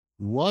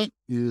What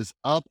is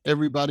up,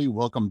 everybody?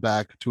 Welcome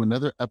back to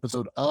another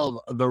episode of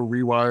the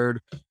Rewired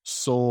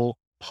Soul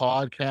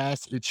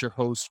podcast. It's your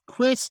host,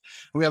 Chris.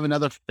 We have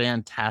another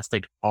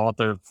fantastic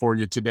author for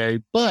you today.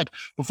 But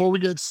before we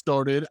get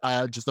started,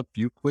 just a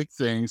few quick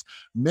things.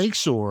 Make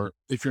sure,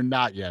 if you're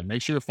not yet,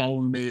 make sure you're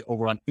following me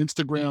over on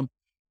Instagram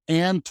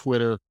and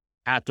Twitter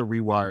at the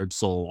Rewired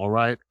Soul. All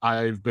right.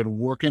 I've been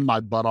working my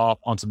butt off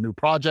on some new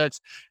projects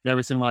and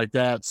everything like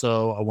that.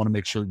 So I want to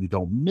make sure you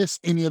don't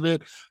miss any of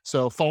it.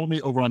 So follow me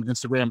over on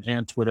Instagram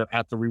and Twitter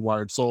at the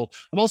Rewired Soul.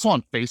 I'm also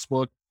on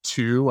Facebook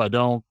too. I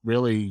don't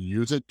really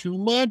use it too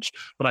much,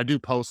 but I do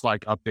post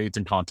like updates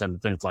and content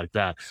and things like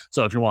that.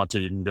 So if you want to,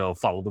 you can go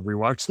follow the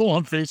Rewired Soul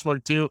on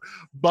Facebook too.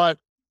 But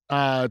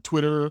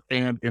Twitter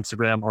and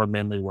Instagram are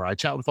mainly where I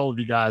chat with all of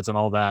you guys and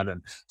all that.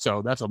 And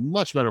so that's a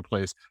much better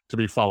place to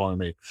be following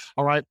me.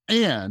 All right.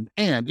 And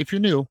if you're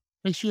new,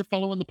 make sure you're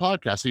following the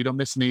podcast so you don't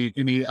miss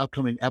any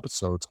upcoming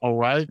episodes. All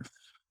right.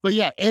 But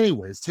yeah,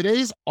 anyways,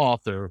 today's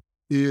author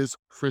is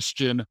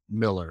Christian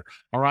Miller.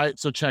 All right.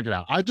 So check it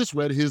out. I just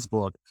read his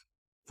book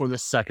for the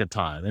second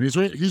time, and he's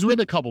written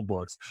a couple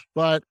books,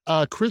 but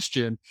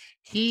Christian,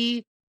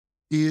 he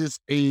is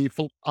a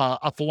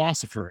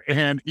philosopher,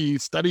 and he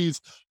studies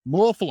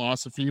moral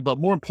philosophy, but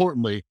more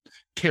importantly,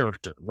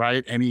 character,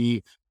 right? And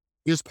he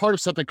is part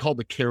of something called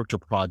the Character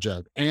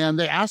Project. And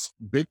they ask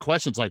big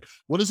questions like,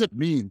 what does it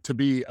mean to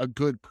be a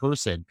good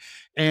person?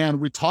 And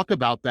we talk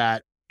about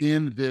that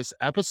in this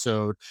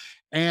episode.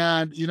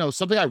 And,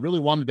 something I really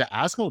wanted to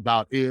ask him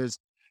about is,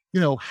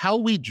 how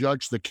we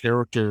judge the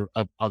character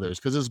of others,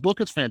 because his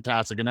book is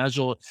fantastic. And as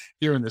you'll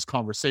hear in this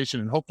conversation,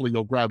 and hopefully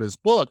you'll grab his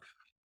book,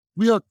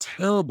 we are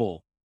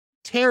terrible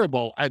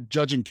at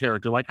judging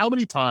character. Like, how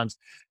many times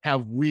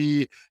have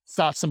we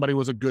thought somebody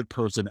was a good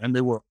person and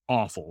they were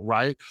awful,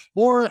 right?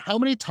 Or how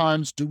many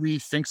times do we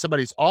think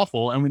somebody's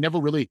awful and we never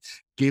really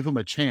gave them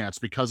a chance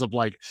because of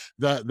like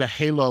the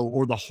halo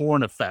or the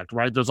horn effect,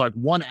 right? There's like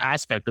one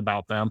aspect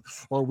about them,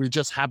 or we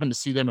just happen to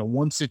see them in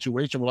one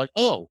situation. We're like,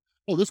 oh,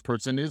 this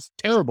person is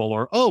terrible,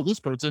 or oh,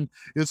 this person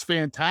is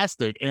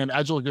fantastic. And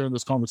as you'll hear in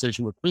this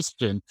conversation with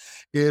Christian,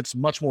 it's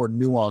much more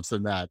nuanced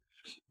than that.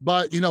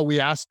 But, we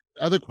ask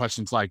other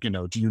questions like,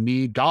 do you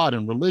need God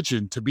and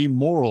religion to be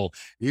moral?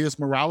 Is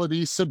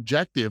morality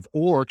subjective?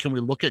 Or can we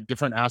look at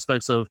different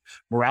aspects of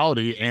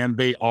morality and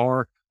they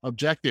are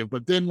objective?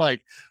 But then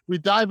like we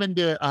dive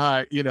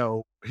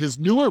into, his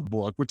newer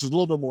book, which is a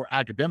little bit more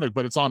academic,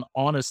 but it's on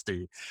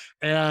honesty.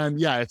 And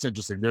yeah, it's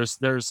interesting. There's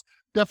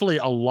definitely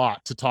a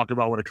lot to talk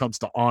about when it comes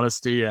to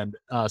honesty. And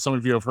some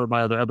of you have heard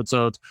my other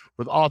episodes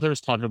with authors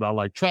talking about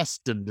like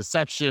trust and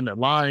deception and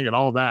lying and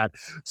all that.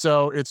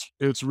 So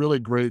it's really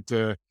great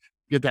to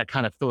get that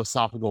kind of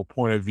philosophical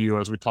point of view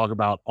as we talk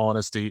about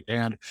honesty.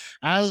 And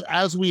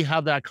as we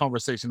have that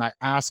conversation, I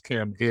ask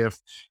him if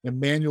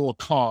Immanuel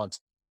Kant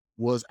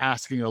was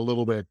asking a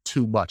little bit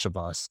too much of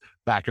us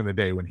back in the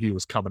day when he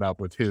was coming up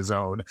with his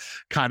own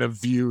kind of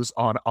views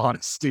on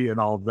honesty and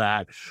all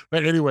that.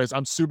 But anyways,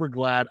 I'm super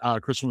glad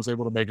Christian was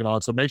able to make it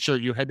on. So make sure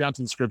you head down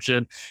to the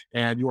description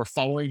and you are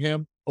following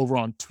him over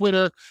on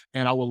Twitter,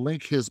 and I will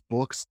link his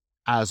books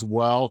as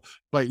well.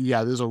 But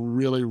yeah, there's a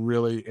really,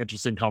 really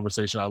interesting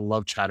conversation. I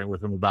love chatting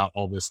with him about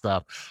all this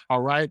stuff.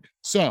 All right.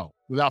 So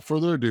without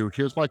further ado,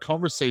 here's my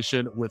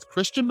conversation with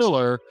Christian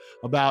Miller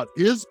about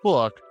his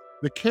book,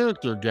 The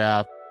Character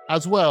Gap,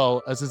 as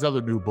well as his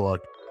other new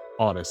book,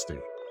 Honesty.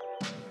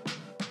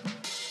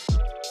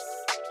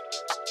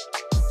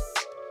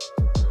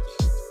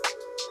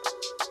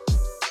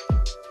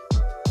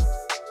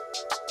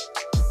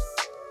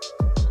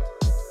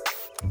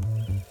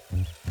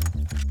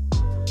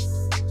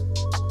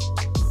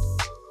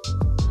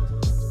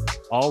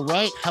 All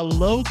right.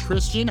 Hello,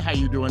 Christian. How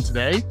you doing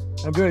today?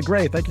 I'm doing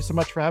great. Thank you so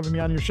much for having me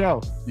on your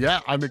show.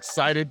 Yeah, I'm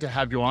excited to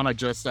have you on. I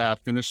just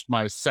finished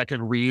my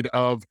second read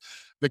of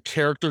The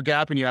Character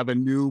Gap, and you have a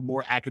new,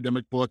 more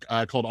academic book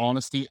called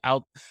Honesty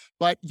out.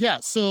 But yeah,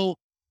 so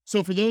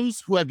for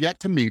those who have yet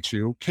to meet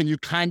you, can you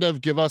kind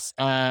of give us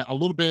a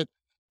little bit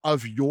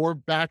of your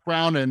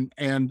background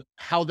and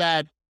how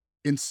that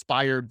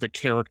inspired The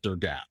Character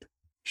Gap?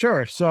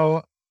 Sure.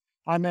 So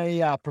I'm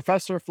a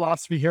professor of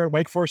philosophy here at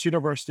Wake Forest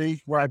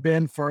University, where I've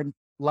been for the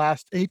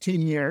last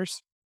 18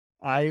 years.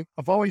 I've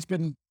always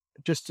been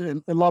just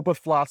in love with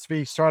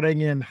philosophy,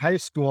 starting in high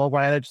school,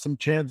 where I had some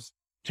chances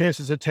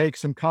to take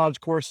some college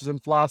courses in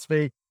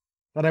philosophy.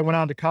 Then I went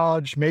on to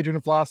college, majored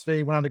in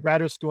philosophy, went on to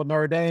graduate school at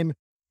Notre Dame,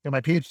 got my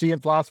PhD in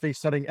philosophy,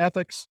 studying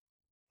ethics,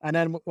 and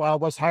then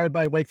was hired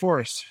by Wake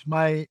Forest.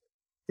 My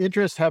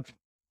interests have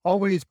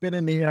always been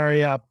in the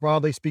area,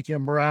 broadly speaking,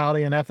 of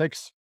morality and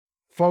ethics,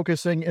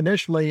 focusing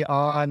initially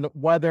on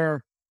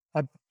whether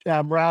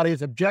morality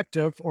is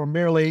objective or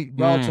merely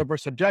relative or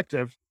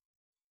subjective.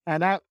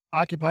 And that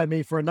occupied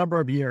me for a number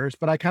of years,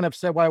 but I kind of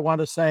said what I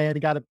wanted to say and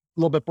got a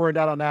little bit burned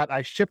out on that.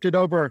 I shifted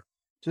over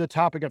to the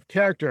topic of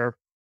character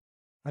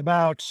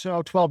about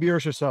 12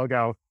 years or so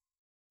ago,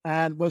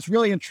 and was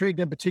really intrigued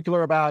in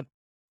particular about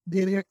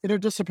the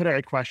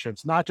interdisciplinary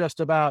questions, not just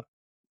about,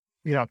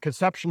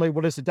 conceptually,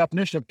 what is the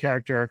definition of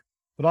character,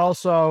 but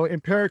also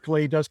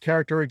empirically, does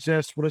character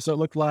exist? What does it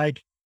look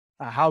like?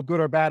 How good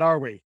or bad are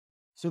we?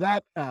 So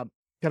that kind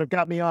of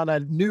got me on a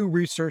new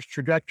research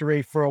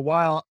trajectory for a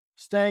while,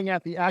 staying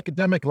at the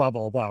academic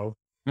level, though,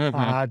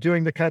 Hmm.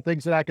 doing the kind of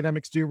things that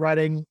academics do,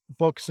 writing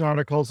books and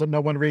articles that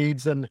no one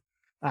reads and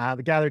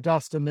the gather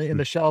dust in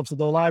the shelves of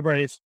the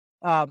libraries.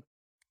 Um,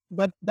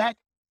 but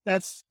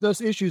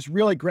those issues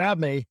really grabbed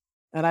me,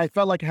 and I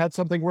felt like I had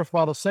something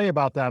worthwhile to say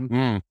about them.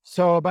 Mm.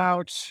 So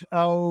about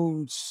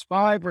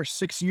 5 or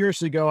 6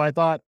 years ago, I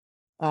thought,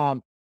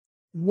 um,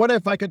 what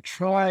if I could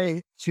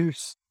try to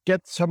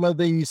get some of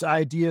these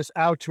ideas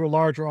out to a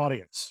larger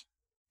audience?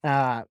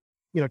 Uh,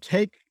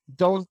 take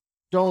don't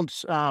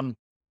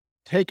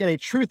take any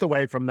truth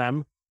away from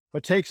them,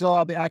 but takes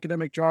all the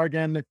academic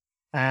jargon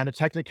and the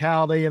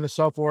technicality and the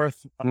so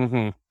forth.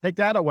 Hmm. Take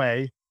that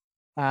away,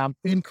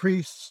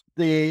 increase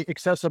the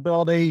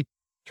accessibility,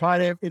 try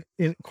to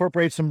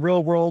incorporate some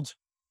real world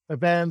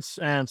events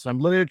and some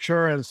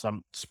literature and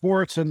some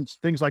sports and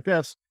things like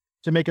this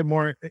to make it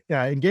more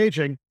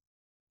engaging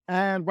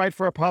and write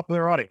for a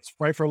popular audience,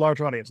 write for a large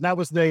audience. And that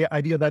was the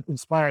idea that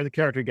inspired the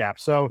character gap.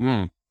 So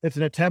Mm. it's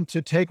an attempt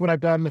to take what I've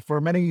done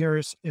for many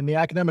years in the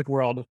academic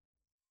world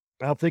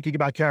while thinking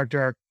about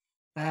character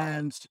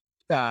and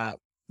uh,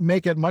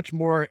 make it much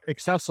more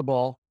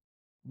accessible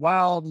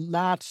while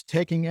not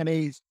taking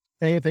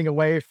anything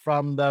away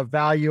from the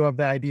value of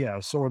the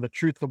ideas or the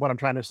truth of what I'm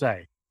trying to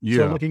say. So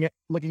Yeah.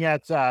 looking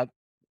at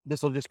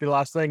this will just be the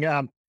last thing.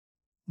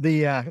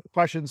 The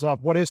questions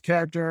of what is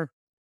character,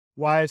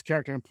 why is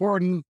character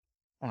important,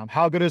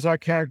 how good is our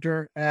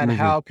character, and Hmm.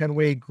 how can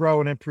we grow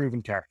and improve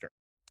in character.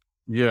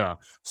 Yeah.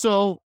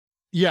 So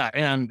yeah,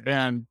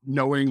 and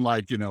knowing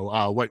like,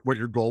 what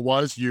your goal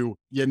was, you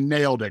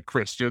nailed it,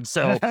 Christian.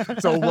 So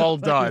well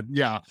Thank you. done.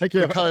 Yeah. Thank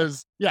you.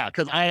 Because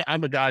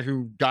I'm a guy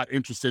who got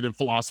interested in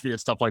philosophy and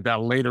stuff like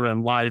that later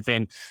in life.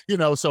 And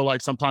so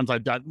like sometimes I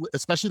dive,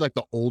 especially like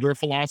the older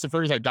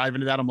philosophers, I dive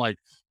into that. I'm like,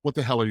 what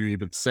the hell are you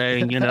even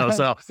saying?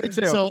 So Me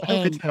too. so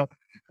Me too.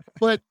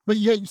 but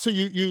yeah, so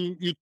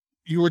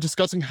you were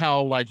discussing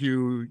how like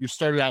you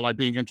started out like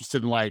being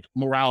interested in like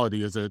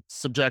morality, is it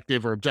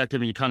subjective or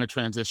objective, and you kind of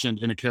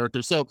transitioned into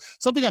character. So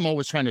something I'm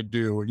always trying to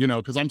do,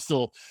 because I'm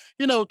still,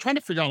 trying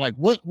to figure out like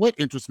what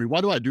interests me.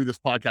 Why do I do this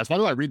podcast? Why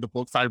do I read the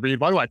books I read?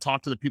 Why do I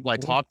talk to the people I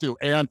Mhm. talk to?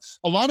 And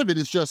a lot of it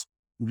is just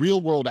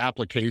real world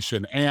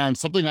application. And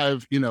something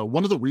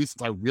one of the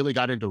reasons I really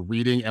got into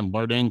reading and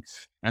learning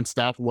and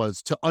stuff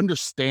was to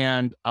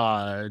understand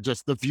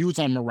just the views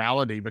on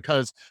morality,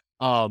 because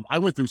I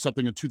went through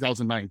something in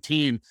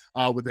 2019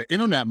 with the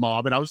internet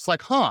mob, and I was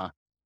like, huh.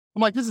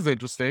 I'm like, this is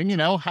interesting,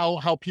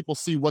 how people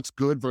see what's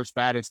good versus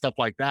bad and stuff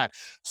like that.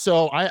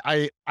 So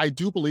I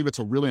do believe it's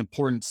a really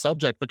important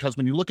subject, because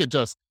when you look at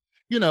just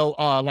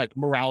like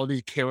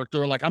morality,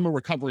 character, like I'm a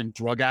recovering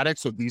drug addict,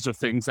 so these are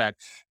things that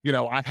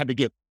I had to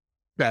get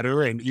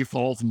better and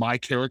evolve my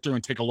character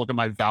and take a look at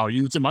my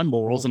values and my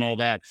morals Mhm. and all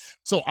that.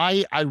 So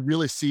I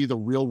really see the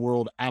real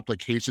world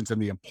applications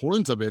and the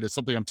importance of it is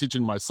something I'm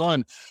teaching my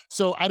son.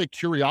 So out of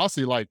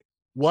curiosity, like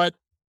what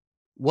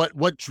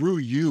what drew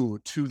you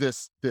to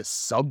this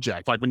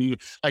subject? Like when you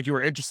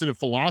were interested in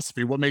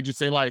philosophy, what made you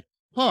say like,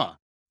 huh,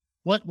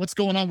 what's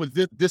going on with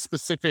this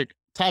specific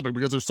topic?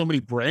 Because there's so many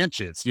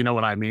branches, you know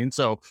what I mean?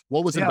 So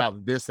what was it Yeah.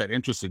 about this that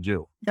interested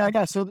you?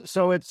 Yeah.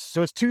 So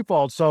it's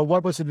twofold. So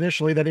what was it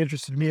initially that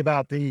interested me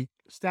about the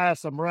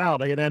status of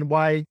morality, and then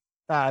why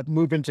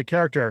move into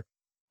character?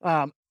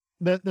 Um,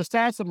 the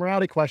status of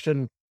morality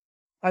question,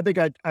 I think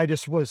I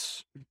just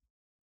was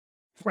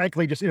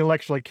frankly just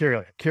intellectually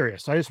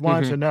curious. I just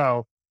wanted Hmm. to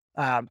know,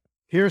 um,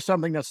 here's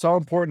something that's so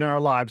important in our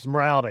lives,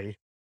 morality,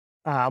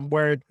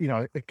 where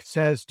it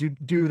says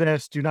do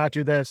this, do not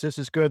do this. This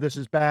is good. This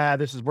is bad.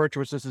 This is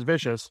virtuous. This is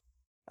vicious.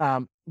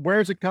 Where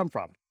does it come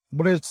from?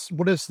 What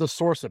is the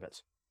source of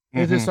it?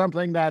 Is it Hmm.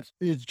 something that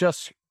is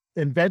just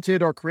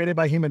invented or created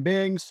by human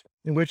beings?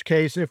 In which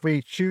case, if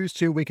we choose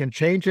to, we can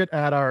change it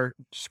at our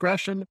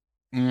discretion.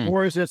 Hmm.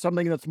 Or is it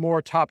something that's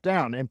more top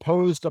down,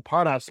 imposed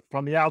upon us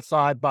from the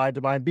outside by a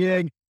divine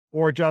being,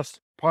 or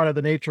just part of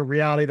the nature of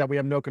reality that we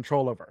have no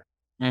control over?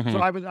 So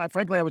Hmm.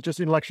 frankly, I was just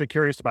intellectually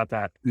curious about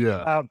that.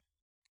 Yeah. Um,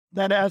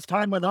 then as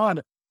time went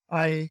on,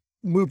 I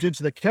moved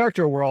into the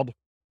character world,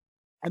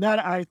 and that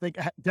I think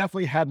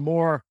definitely had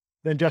more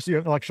than just the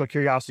intellectual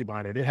curiosity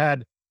behind it. It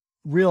had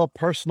real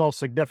personal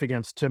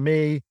significance to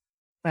me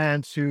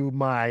and to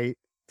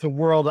the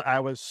world I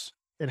was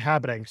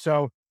inhabiting.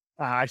 So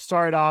I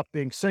started off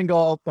being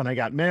single, then I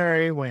got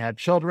married, when I had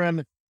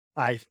children.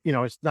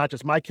 It's not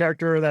just my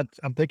character that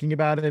I'm thinking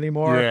about it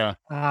anymore. Yeah.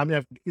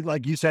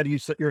 Like you said,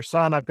 your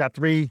son, I've got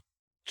 3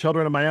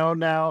 children of my own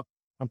now.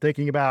 I'm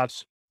thinking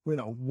about,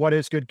 what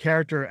is good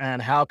character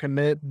and how can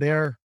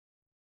their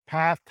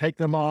path take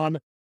them on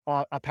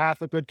a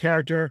path of good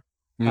character.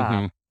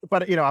 Uh, Hmm.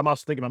 but I'm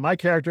also thinking about my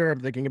character. I'm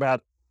thinking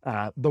about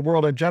the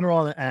world in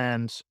general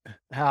and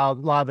how a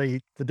lot of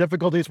the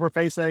difficulties we're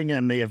facing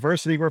and the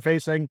adversity we're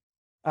facing.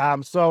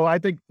 So I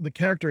think the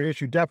character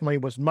issue definitely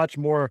was much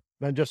more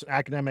than just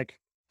academic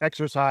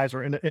exercise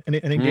or an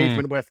Mm.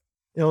 engagement with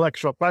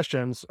intellectual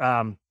questions.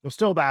 There's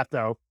still that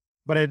though,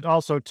 but it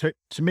also, to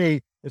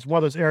me, is one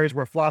of those areas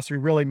where philosophy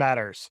really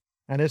matters.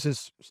 And this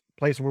is a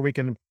place where we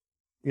can,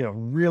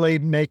 really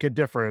make a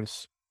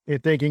difference in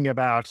thinking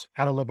about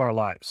how to live our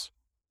lives.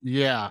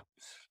 Yeah.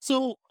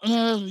 So,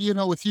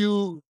 with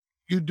you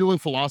doing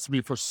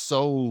philosophy for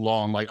so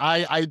long, like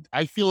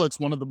I feel it's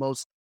one of the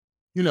most,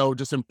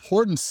 just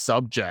important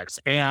subjects.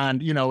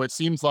 And, it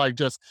seems like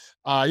just,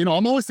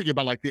 I'm always thinking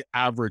about like the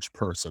average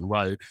person,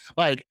 right?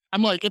 Like,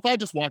 I'm like, if I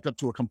just walked up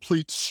to a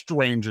complete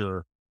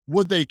stranger,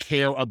 would they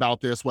care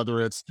about this,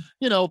 whether it's,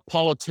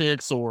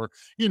 politics or,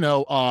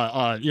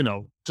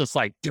 just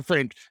like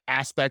different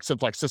aspects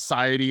of like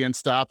society and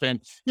stuff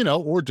and,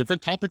 or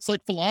different topics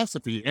like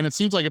philosophy. And it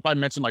seems like if I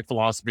mention like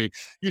philosophy,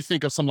 you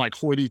think of some like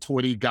hoity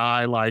toity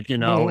guy, like,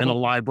 in a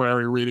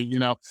library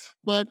reading,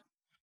 but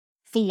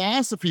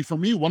philosophy for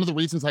me, one of the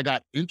reasons I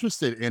got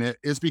interested in it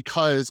is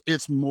because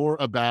it's more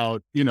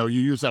about, you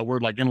use that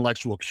word like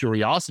intellectual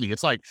curiosity.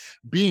 It's like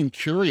being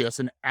curious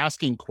and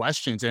asking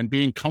questions and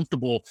being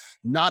comfortable,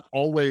 not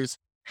always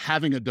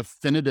having a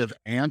definitive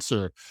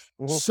answer.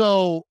 Mhm.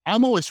 So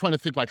I'm always trying to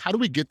think like, how do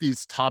we get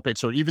these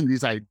topics or even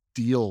these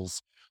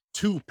ideals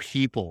to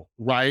people,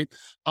 right?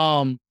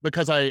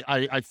 Because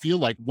I feel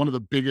like one of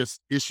the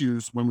biggest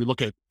issues when we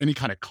look at any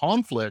kind of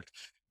conflict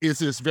is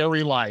this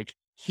very like,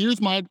 here's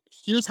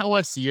how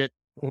I see it.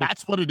 Mhm.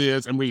 That's what it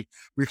is. And we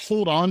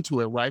hold on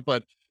to it, right?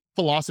 But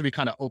philosophy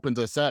kind of opens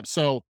us up.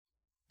 So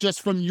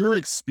just from your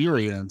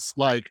experience,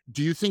 like,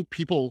 do you think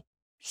people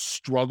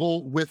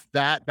struggle with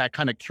that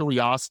kind of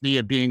curiosity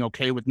and being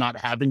okay with not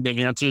having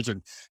the answers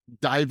and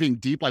diving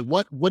deep? Like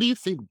what do you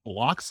think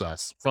blocks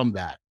us from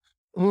that?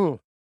 Mm.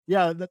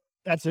 Yeah,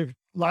 that's a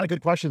lot of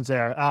good questions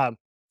there. I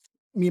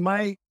mean,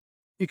 my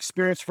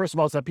experience, first of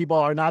all, is that people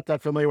are not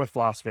that familiar with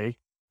philosophy.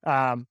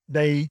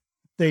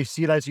 They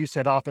see it, as you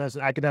said, often as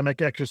an academic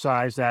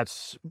exercise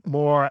that's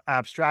more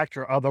abstract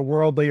or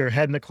otherworldly or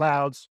head in the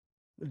clouds,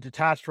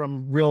 detached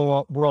from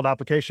real world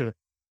application.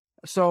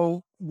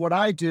 So, what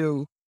I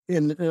do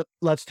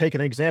let's take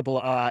an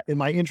example, in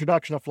my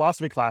introduction to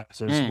philosophy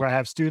classes, Mm, where I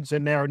have students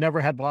in there who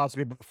never had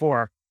philosophy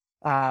before,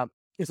 uh,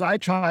 is I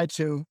try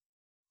to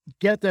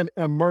get them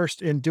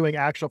immersed in doing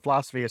actual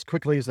philosophy as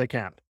quickly as they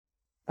can,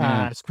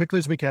 mm, as quickly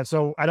as we can.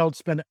 So I don't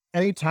spend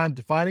any time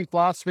defining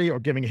philosophy or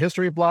giving a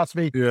history of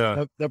philosophy.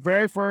 yeah. The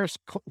very first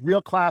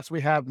real class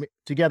we have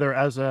together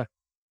as a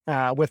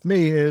with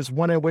me is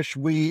one in which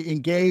we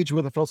engage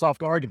with a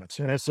philosophical argument,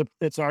 and it's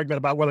an argument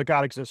about whether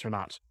God exists or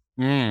not.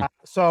 Mm,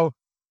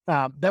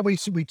 Then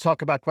we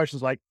talk about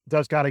questions like,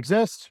 does God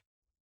exist?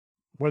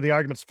 What are the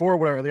arguments for?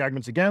 What are the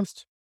arguments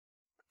against?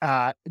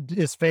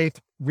 Is faith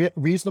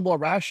reasonable,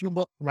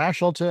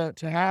 rational to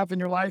have in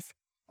your life?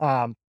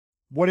 Um,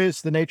 what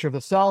is the nature of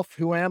the self?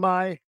 Who am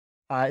I?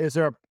 Is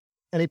there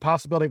any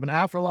possibility of an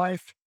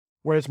afterlife?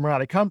 Where does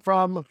morality come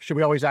from? Should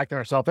we always act in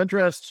our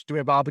self-interest? Do we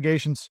have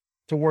obligations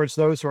towards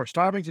those who are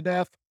starving to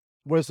death?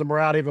 What is the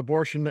morality of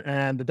abortion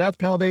and the death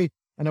penalty?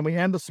 And then we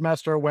end the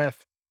semester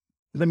with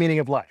the meaning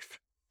of life.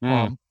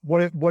 mm,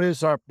 What is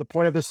the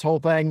point of this whole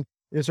thing?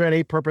 Is there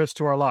any purpose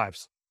to our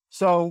lives?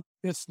 So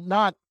it's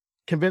not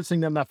convincing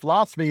them that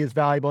philosophy is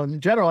valuable.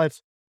 In general,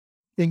 it's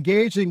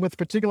engaging with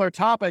particular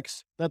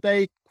topics that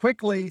they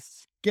quickly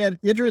get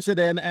interested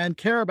in and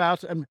care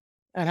about and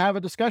have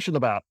a discussion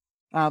about.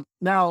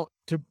 Now,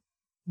 to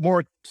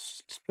more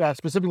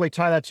specifically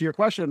tie that to your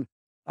question,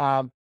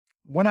 um,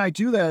 when I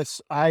do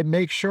this, I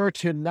make sure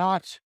to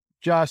not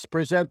just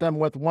present them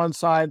with one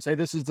side and say,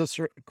 this is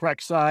the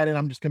correct side, and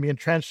I'm just going to be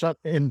entrenched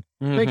in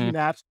hmm thinking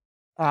that.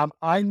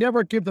 I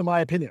never give them my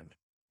opinion.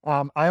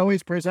 I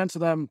always present to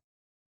them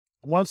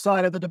one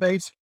side of the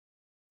debate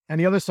and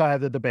the other side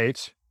of the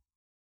debate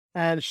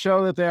and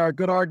show that there are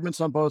good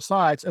arguments on both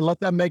sides and let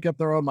them make up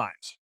their own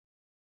minds.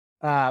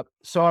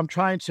 So I'm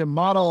trying to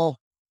model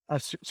a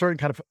certain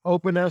kind of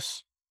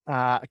openness,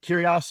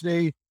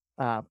 curiosity,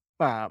 uh,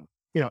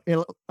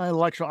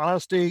 intellectual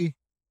honesty,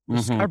 hmm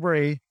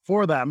discovery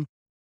for them,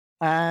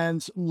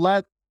 and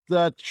let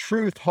the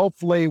truth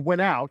hopefully win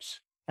out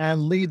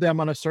and lead them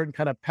on a certain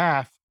kind of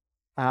path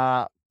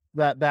uh,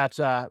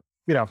 whether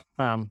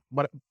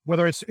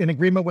it's in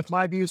agreement with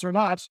my views or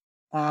not,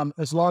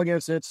 as long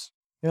as it's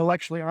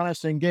intellectually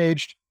honest,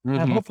 engaged, and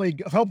hmm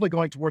hopefully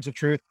going towards the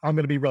truth, I'm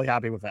going to be really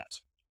happy with that.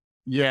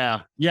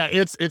 Yeah, yeah,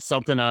 it's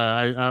something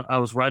I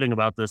was writing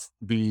about this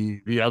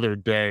the other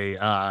day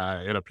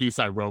in a piece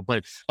I wrote,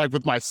 but like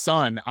with my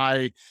son,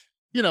 I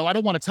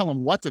don't want to tell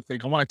him what to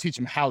think. I want to teach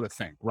him how to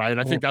think, right?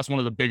 I Mhm. think that's one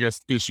of the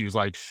biggest issues.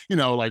 Like,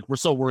 like we're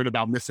so worried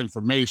about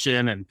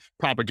misinformation and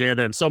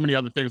propaganda and so many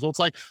other things. Well, it's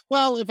like,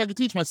 well, if I could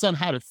teach my son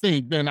how to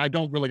think, then I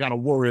don't really got to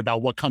worry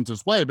about what comes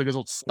his way because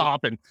he'll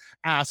stop and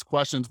ask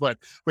questions. But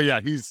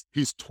yeah, he's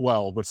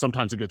 12, but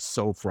sometimes it gets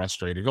so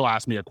frustrating. He'll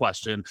ask me a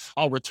question,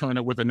 I'll return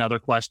it with another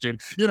question,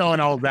 and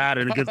all that,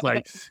 and it gets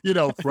like,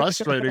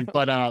 frustrating.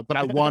 But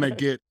I want to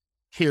get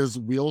his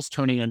wheels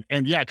turning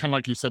and yeah, kind of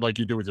like you said, like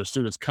you do with your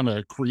students, kind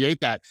of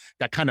create that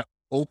kind of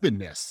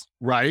openness,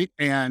 right?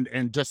 And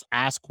just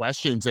ask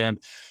questions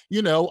and,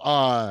 you know,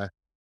 uh,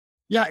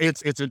 Yeah,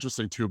 it's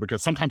interesting too,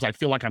 because sometimes I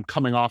feel like I'm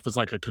coming off as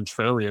like a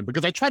contrarian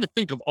because I try to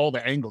think of all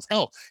the angles.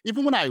 Hell,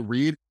 even when I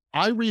read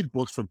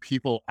books from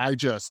people I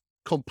just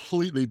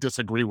completely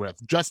disagree with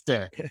just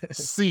to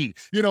see,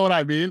 you know what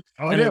I mean?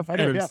 Oh, And I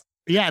do. Yeah. it's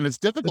yeah, and it's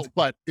That's, difficult,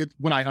 but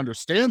when I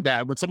understand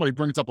that, when somebody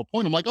brings up a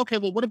point, I'm like, okay,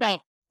 well, what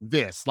about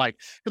this? Like,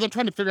 because I'm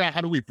trying to figure out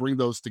how do we bring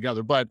those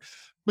together. But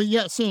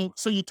yeah, so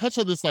you touched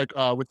on this like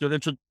with your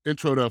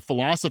intro to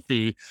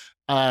philosophy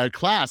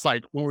class,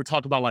 like when we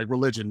talk about like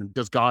religion,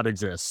 does God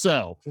exist?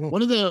 So mhm,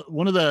 one of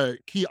the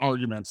key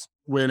arguments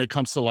when it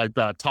comes to like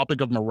the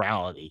topic of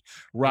morality,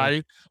 mhm.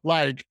 right?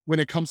 Like when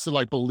it comes to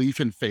like belief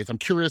in faith, I'm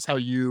curious how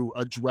you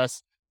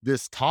address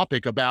this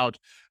topic about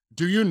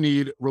do you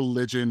need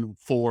religion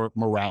for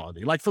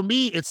morality? Like for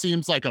me, it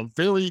seems like a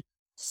very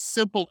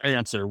simple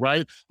answer,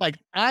 right?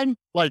 I'm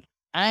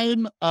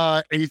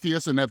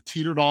atheist and have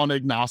teetered on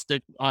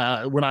agnostic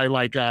when I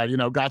like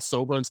got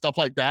sober and stuff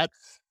like that.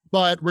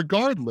 But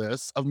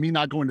regardless of me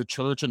not going to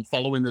church and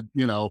following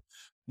the,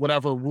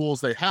 whatever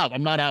rules they have,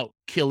 I'm not out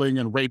killing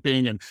and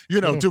raping and,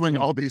 Mhm, doing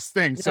mhm. all these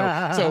things. So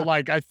Yeah.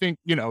 like I think,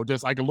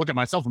 just I can look at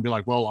myself and be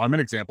like, well, I'm an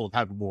example of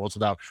having rules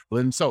without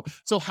religion. So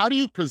how do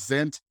you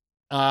present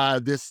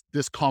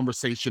this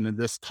conversation and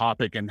this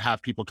topic and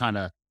have people kind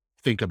of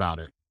think about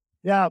it?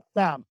 Yeah.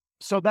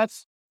 So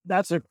that's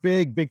a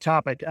big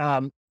topic.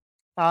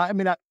 I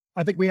mean,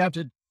 I think we have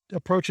to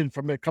approach it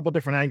from a couple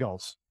different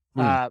angles.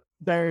 Mm,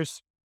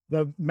 There's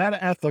the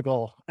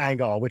meta-ethical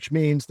angle, which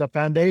means the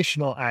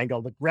foundational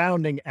angle, the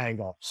grounding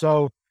angle.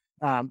 So,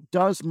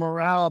 does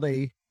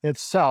morality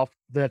itself,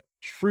 the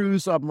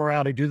truths of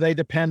morality, do they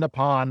depend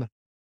upon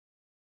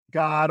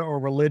God or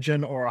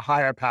religion or a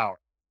higher power?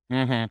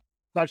 hmm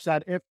Such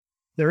that if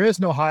there is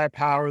no higher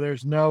power,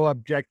 there's no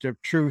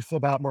objective truth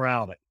about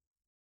morality.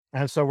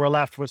 And so we're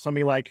left with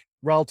something like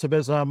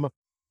relativism,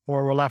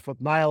 or we're left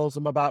with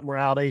nihilism about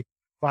morality,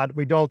 but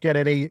we don't get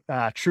any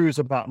truths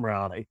about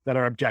morality that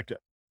are objective.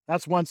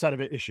 That's one set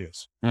of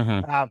issues.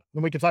 hmm And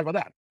we can talk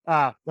about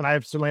that. And I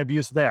have certainly have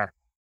views there.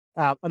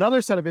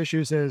 Another set of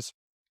issues is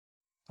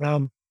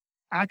um,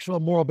 actual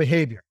moral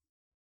behavior.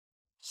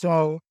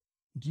 So,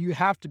 do you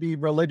have to be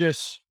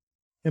religious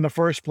in the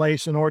first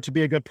place in order to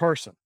be a good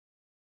person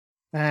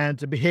and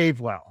to behave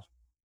well?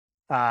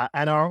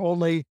 And are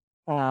only,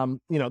 are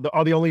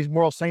the only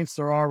moral saints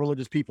there are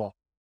religious people?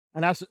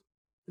 And that's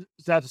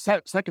a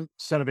second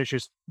set of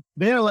issues.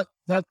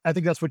 That I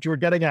think that's what you were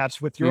getting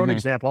at with your own hmm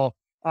example.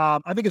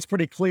 I think it's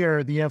pretty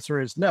clear the answer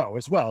is no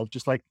as well,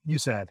 just like you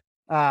said.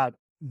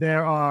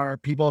 There are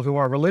people who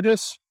are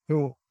religious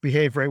who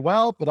behave very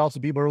well, but also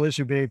people religious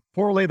who behave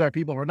poorly. There are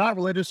people who are not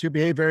religious who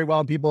behave very well,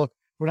 and people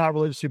who are not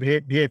religious who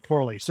behave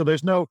poorly. So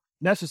there's no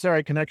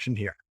necessary connection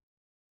here.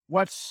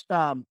 What's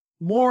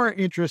more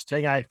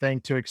interesting, I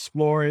think, to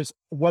explore is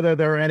whether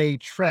there are any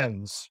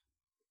trends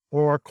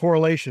or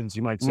correlations,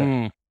 you might say.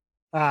 mm,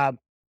 Uh,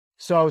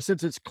 so,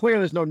 since it's clear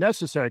there's no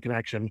necessary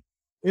connection,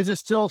 is it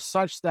still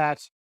such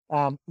that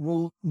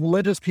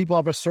religious people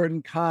of a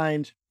certain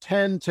kind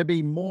tend to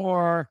be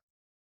more,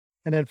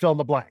 and then fill in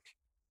the blank,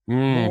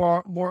 mm,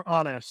 more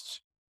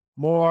honest,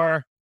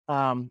 more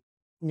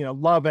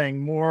loving,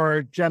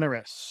 more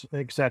generous,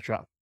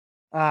 etc.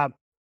 Uh,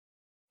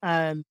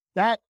 and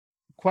that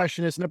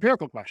question is an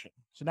empirical question.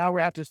 So now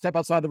we have to step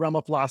outside the realm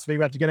of philosophy.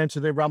 We have to get into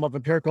the realm of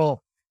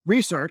empirical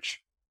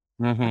research.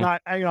 hmm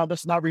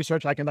This is not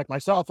research I conduct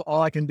myself.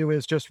 All I can do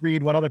is just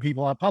read what other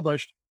people have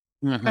published.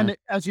 hmm And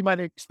as you might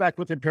expect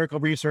with empirical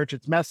research,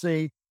 it's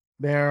messy.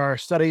 There are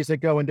studies that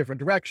go in different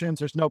directions.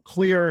 There's no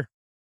clear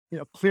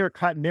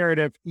cut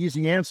narrative,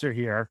 easy answer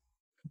here.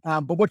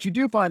 But what you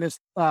do find is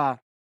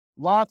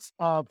lots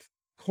of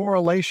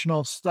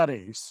correlational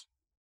studies.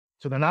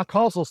 So they're not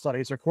causal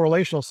studies, they're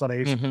correlational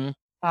studies hmm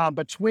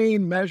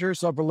between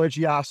measures of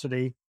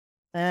religiosity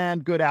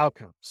and good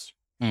outcomes.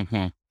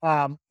 hmm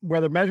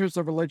Where the measures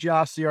of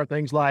religiosity are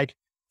things like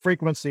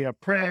frequency of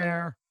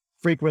prayer,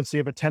 frequency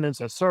of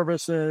attendance at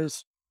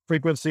services,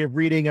 frequency of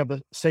reading of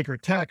the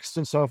sacred text,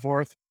 and so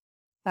forth.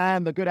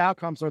 And the good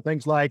outcomes are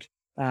things like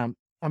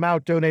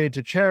amount donated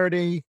to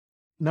charity,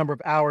 number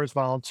of hours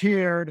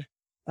volunteered,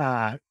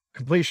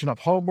 completion of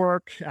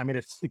homework. I mean,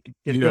 it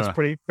gets Yeah.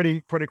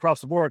 pretty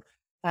across the board.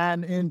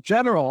 And in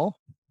general,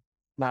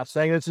 not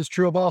saying this is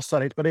true of all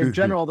studies, but in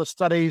general, the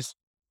studies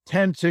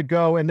tend to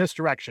go in this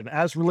direction.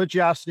 As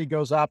religiosity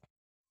goes up,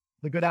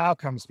 the good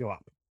outcomes go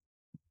up.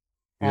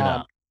 Yeah.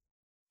 Um,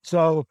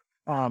 so,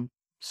 um,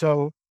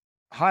 so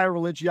higher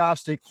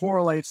religiosity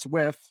correlates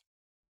with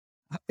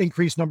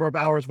increased number of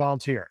hours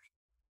volunteered,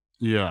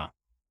 Yeah.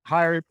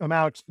 higher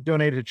amount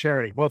donated to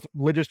charity, both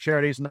religious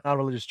charities and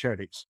non-religious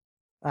charities,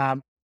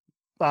 um,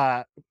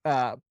 uh,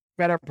 uh,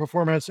 better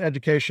performance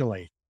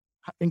educationally,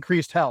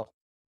 increased health,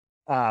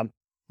 um,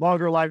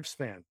 longer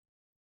lifespan.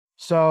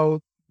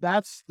 So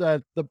that's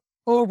the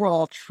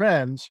overall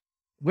trend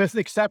with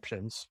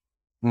exceptions.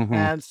 hmm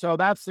And so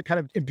that's the kind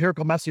of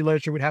empirical messy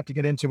literature we'd have to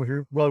get into if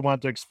we really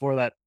want to explore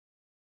that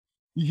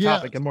Yeah.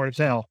 topic in more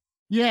detail.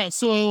 Yeah.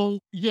 So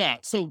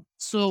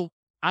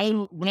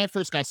when I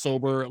first got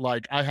sober,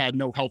 like I had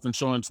no health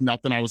insurance,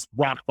 nothing. I was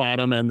rock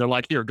bottom, and they're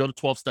like, "Here, go to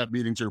 12-step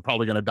meetings. You're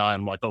probably going to die."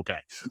 I'm like, "Okay."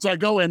 So I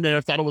go in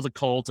there, thought it was a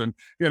cult, and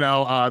they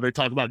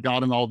talk about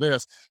God and all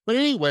this. But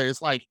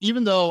anyways, like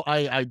even though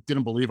I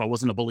didn't believe, I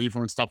wasn't a believer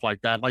and stuff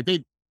like that. Like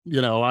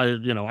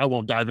I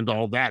won't dive into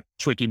all that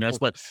trickiness,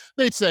 but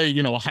they'd say,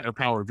 a higher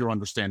power of your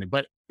understanding.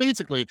 But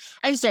basically,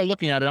 I started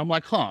looking at it. I'm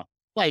like, huh,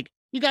 like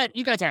you guys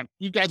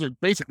are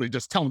basically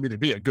just telling me to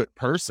be a good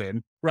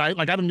person, right?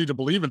 Like I don't need to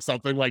believe in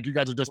something. Like you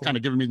guys are just kind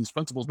of giving me these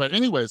principles. But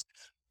anyways,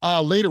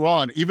 later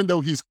on, even though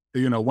he's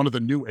one of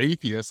the new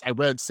atheists, I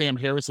read Sam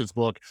Harris's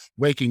book,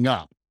 Waking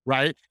Up.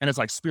 Right. And it's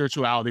like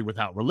spirituality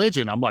without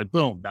religion. I'm like,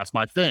 boom, that's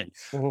my thing.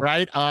 Mhm.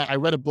 Right. I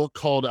read a book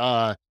called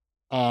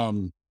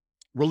um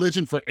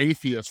Religion for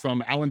Atheists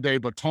from Alan de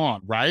Botton,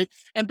 right?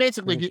 And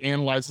basically Mhm. he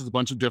analyzes a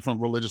bunch of different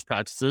religious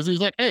practices.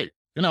 He's like, hey,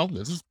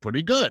 this is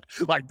pretty good.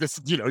 Like this,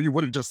 you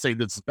wouldn't just say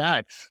this is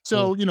bad. Mhm.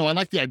 So, I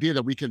like the idea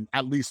that we can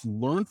at least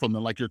learn from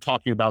them. Like you're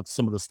talking about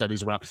some of the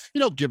studies around,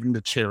 giving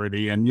to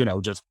charity and,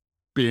 just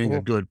being a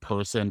Mhm. good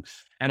person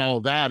and all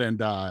that. And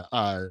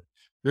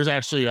there's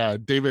actually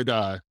David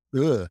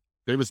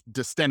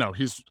DeSteno.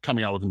 He's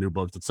coming out with a new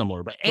book that's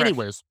similar. But Right.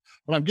 anyways,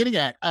 what I'm getting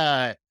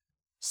at,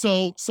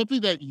 so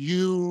something that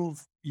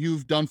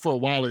you've done for a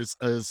while is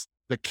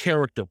the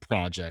character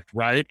project,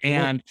 right? Mhm.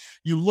 And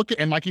you look at,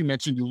 and like you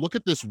mentioned, you look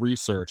at this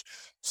research.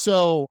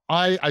 So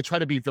I try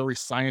to be very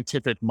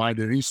scientific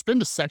minded, and you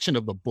spend a section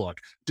of the book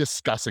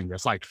discussing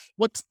this, like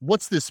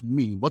what's this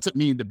mean? What's it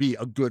mean to be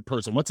a good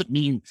person? What's it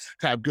mean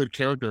to have good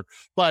character?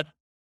 But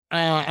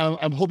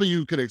I'm hoping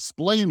you could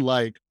explain,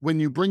 like when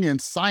you bring in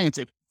science,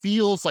 it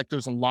feels like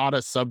there's a lot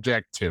of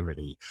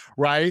subjectivity,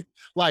 right?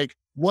 Like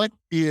what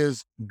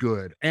is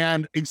good?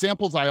 And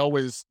examples I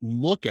always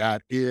look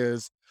at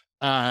is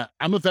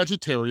I'm a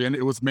vegetarian.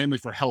 It was mainly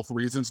for health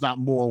reasons, not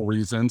moral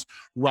reasons,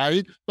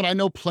 right? But I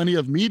know plenty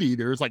of meat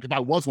eaters. Like if I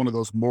was one of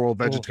those moral Mhm.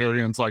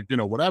 vegetarians, like,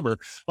 whatever,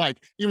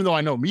 like even though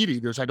I know meat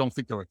eaters, I don't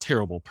think they're a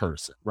terrible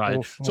person, right?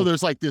 Mhm. So Mhm.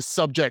 there's like this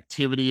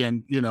subjectivity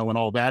and, and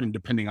all that. And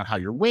depending on how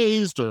you're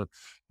raised or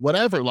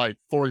whatever, like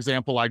for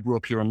example, I grew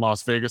up here in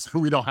Las Vegas.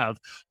 We don't have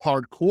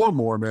hardcore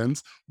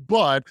Mormons,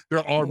 but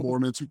there are Mhm.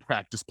 Mormons who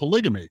practice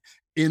polygamy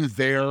in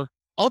their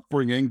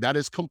upbringing. That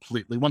is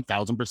completely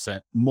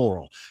 1000%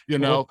 moral,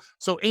 Mhm.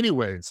 so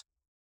anyways,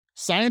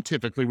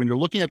 scientifically, when you're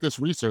looking at this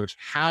research,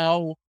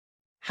 how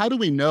do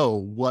we know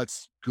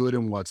what's good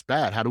and what's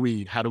bad? How do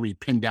we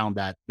pin down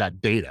that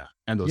data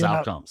and those Yeah.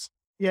 outcomes?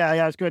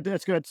 Yeah. It's good.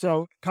 That's good.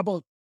 So, a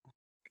couple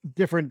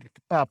different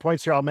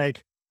points here I'll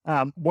make.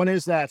 One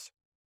is that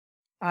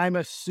I'm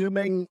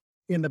assuming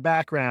in the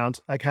background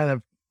a kind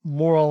of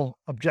moral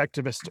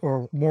objectivist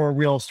or moral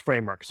realist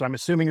framework. So I'm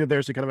assuming that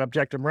there's a kind of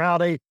objective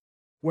morality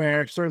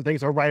where certain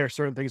things are right or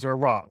certain things are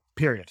wrong.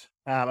 Period.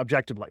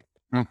 Objectively.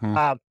 Mhm.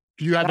 Uh,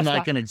 Do you have that's like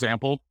not. an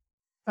example?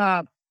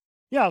 Uh,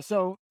 yeah.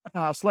 So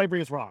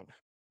slavery is wrong,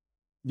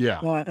 Yeah.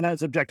 and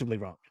that's objectively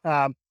wrong.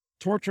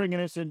 Torturing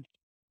innocent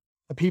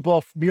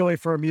people merely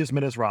for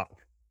amusement is wrong.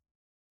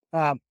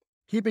 Um,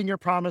 Keeping your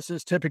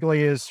promises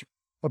typically is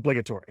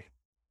obligatory.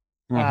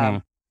 Hmm.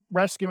 Um,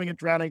 Rescuing a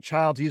drowning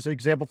child, to use an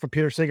example from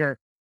Peter Singer,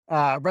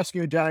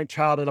 rescuing a drowning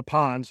child in a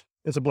pond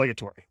is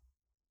obligatory.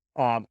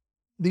 Um,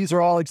 these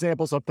are all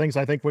examples of things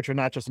I think which are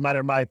not just a matter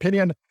of my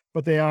opinion,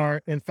 but they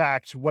are, in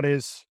fact, what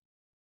is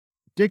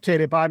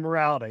dictated by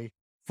morality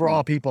for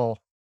all people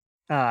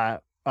uh,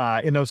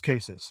 in those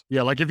cases.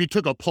 Yeah, like if you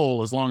took a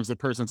poll, as long as the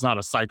person's not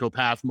a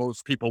psychopath,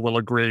 most people will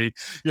agree,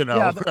 you Yeah,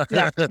 know.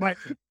 yeah,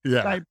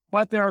 Yeah.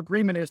 but their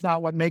agreement is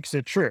not what makes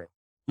it true.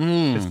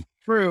 It's Mm,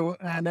 true,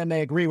 and then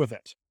they agree with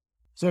it.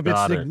 So if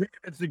got it.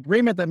 it's the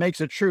agreement that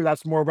makes it true,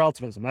 that's moral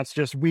relativism. That's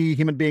just we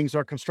human beings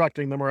are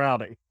constructing the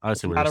morality. I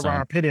It's see a what you're matter of our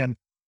saying. opinion.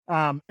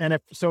 And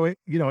if so, if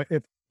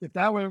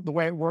that were the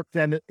way it worked,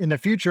 then in the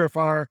future, if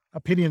our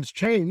opinions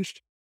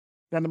changed,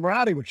 then the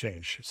morality would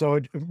change. So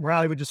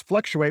morality would just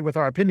fluctuate with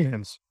our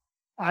opinions.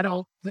 I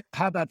don't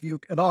have that view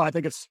at all. I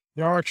think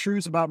there are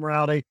truths about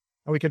morality,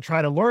 and we can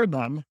try to learn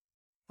them,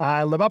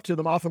 live up to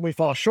them. Often we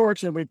fall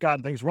short and we've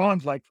gotten things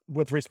wrong. Like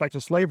with respect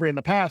to slavery in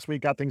the past, we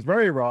got things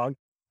very wrong.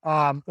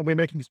 And we're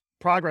making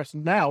progress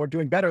now. We're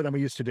doing better than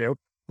we used to do,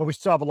 but we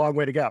still have a long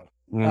way to go.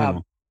 Mhm.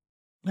 Um,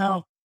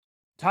 Now,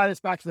 tie this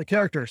back to the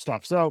character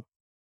stuff. So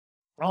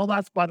all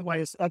that's, by the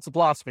way, that's a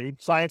philosophy.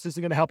 Science isn't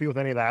going to help you with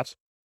any of that.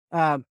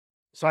 Um,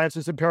 Science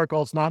is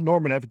empirical. It's not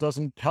normative. It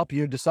doesn't help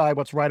you decide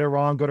what's right or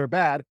wrong, good or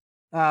bad.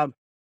 Um,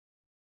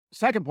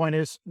 Second point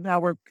is now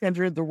we're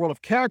entering the world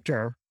of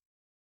character.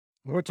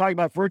 We're talking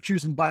about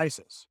virtues and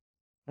biases.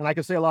 And I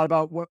can say a lot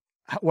about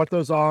what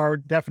those are,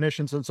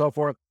 definitions and so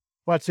forth.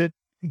 But to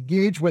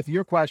engage with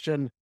your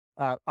question,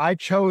 I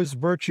chose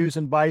virtues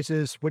and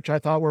vices, which I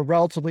thought were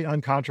relatively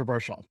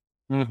uncontroversial.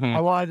 I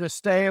Mhm. wanted to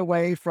stay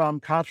away from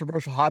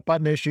controversial hot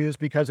button issues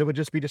because it would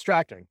just be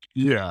distracting.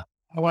 Yeah.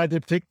 I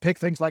wanted to pick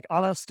things like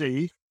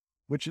honesty,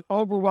 which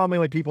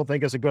overwhelmingly people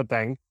think is a good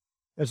thing,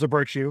 is a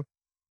virtue.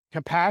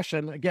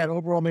 Compassion, again,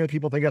 overwhelmingly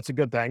people think that's a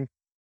good thing.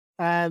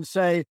 And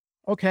say,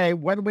 okay,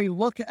 when we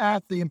look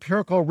at the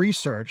empirical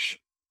research,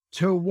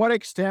 to what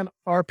extent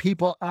are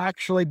people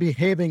actually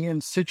behaving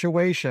in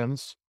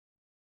situations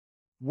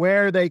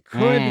where they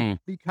could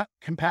be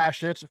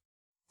compassionate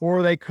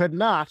or they could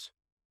not?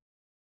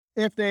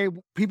 If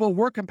people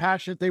were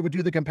compassionate, they would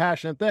do the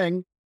compassionate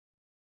thing.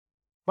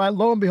 But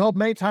lo and behold,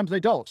 many times they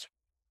don't.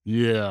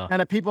 Yeah.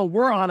 And if people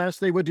were honest,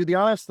 they would do the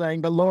honest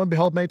thing, but lo and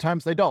behold, many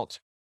times they don't.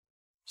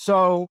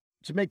 So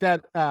to make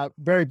that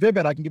very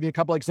vivid, I can give you a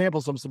couple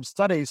examples of some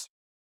studies.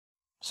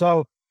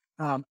 So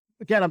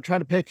again, I'm trying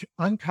to pick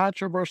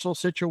uncontroversial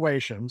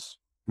situations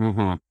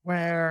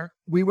where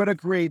we would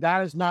agree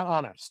that is not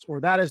honest or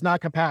that is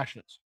not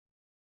compassionate.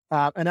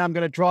 And I'm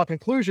going to draw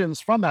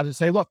conclusions from that and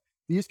say, look,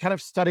 these kind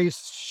of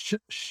studies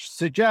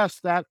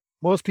suggest that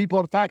most people,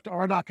 in fact,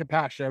 are not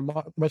compassionate.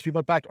 Most people,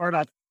 in fact, are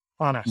not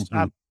honest.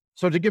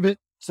 So to give it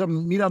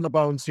some meat on the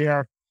bones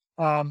here,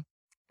 a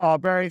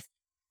very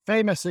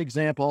famous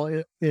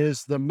example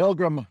is the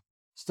Milgram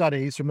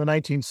studies from the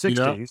 1960s.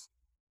 Yeah.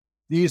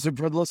 These are,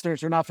 for the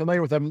listeners who are not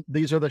familiar with them,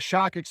 these are the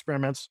shock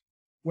experiments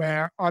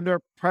where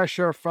under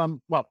pressure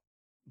from,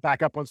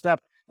 back up one step,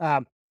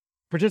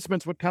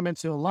 participants would come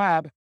into a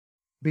lab,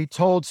 be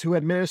told to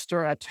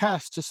administer a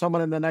test to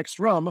someone in the next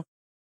room.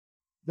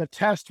 The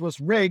test was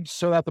rigged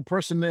so that the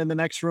person in the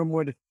next room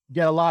would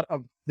get a lot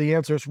of the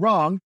answers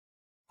wrong.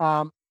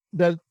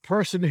 The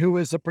person who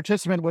is a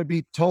participant would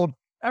be told,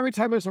 every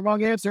time there's a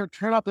wrong answer,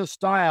 turn up this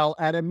dial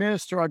and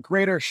administer a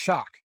greater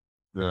shock.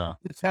 Yeah.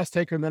 The test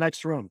taker in the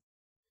next room.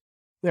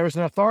 There was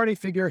an authority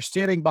figure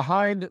standing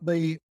behind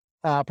the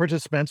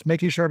participants,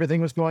 making sure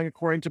everything was going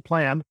according to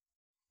plan,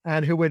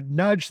 and who would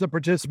nudge the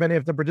participant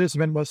if the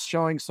participant was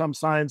showing some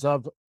signs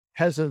of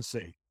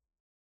hesitancy.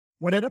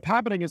 What ended up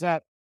happening is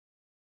that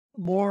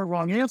more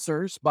wrong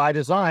answers by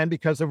design,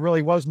 because there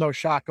really was no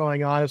shock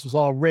going on. This was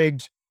all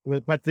rigged,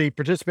 but the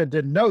participant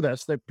didn't know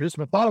this. The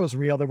participant thought it was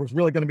real. There was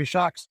really going to be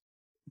shocks.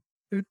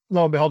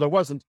 Lo and behold, it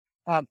wasn't.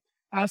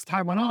 As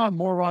time went on,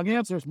 more wrong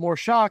answers, more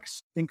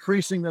shocks,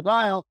 increasing the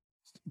dial.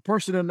 The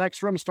person in the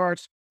next room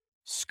starts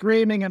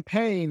screaming in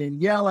pain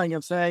and yelling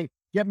and saying,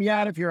 "Get me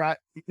out of here. I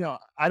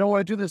don't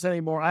want to do this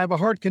anymore. I have a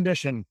heart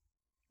condition."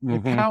 They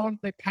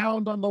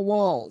pound on the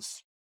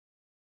walls.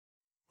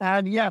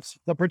 And yes,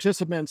 the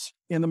participants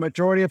in the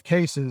majority of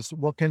cases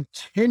will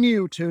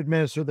continue to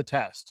administer the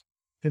test,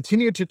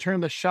 continue to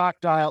turn the shock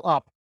dial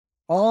up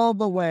all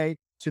the way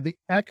to the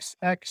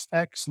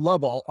XXX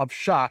level of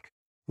shock,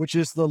 which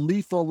is the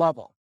lethal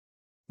level,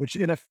 which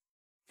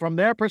from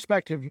their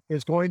perspective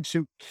is going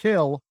to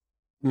kill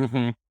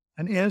an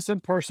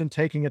innocent person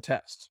taking a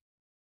test.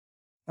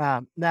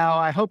 Now,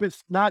 I hope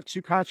it's not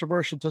too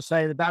controversial to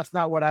say that that's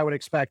not what I would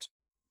expect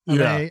of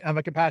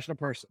a compassionate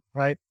person,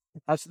 right?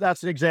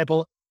 That's an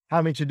example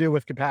having to do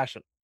with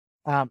compassion.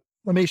 Let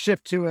me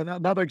shift to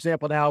another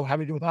example now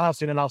having to do with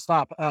honesty, and then I'll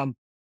stop.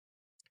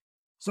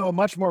 So a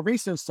much more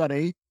recent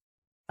study,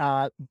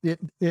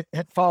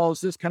 it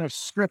follows this kind of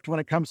script when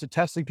it comes to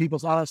testing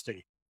people's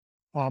honesty.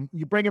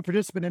 You bring a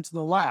participant into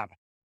the lab.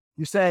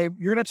 You say,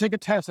 you're going to take a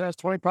test that has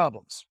 20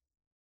 problems.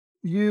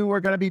 You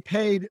are going to be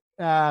paid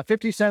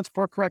 50 cents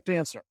per correct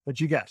answer that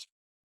you get.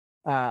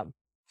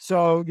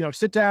 So,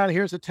 sit down,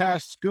 here's the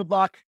test, good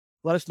luck,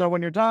 let us know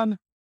when you're done.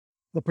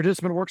 The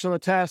participant works on the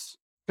test,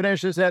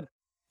 finishes it,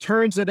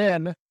 turns it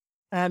in,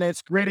 and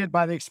it's graded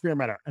by the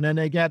experimenter. And then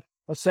they get,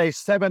 let's say,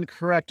 7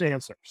 correct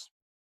answers.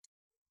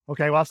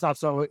 Okay, well, that's not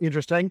so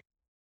interesting.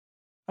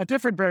 A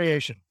different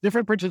variation,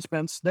 different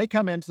participants, they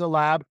come into the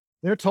lab,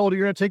 they're told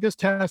you're going to take this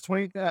test,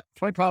 20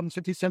 problems,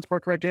 50 cents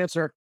per correct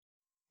answer.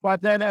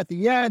 But then at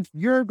the end,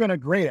 you're going to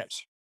grade it.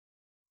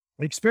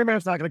 The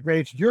experimenter's not going to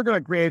grade it. You're going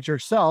to grade it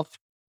yourself,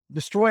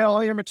 destroy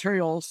all your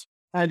materials,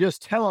 and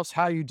just tell us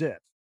how you did.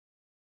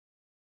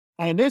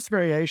 And in this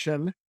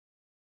variation,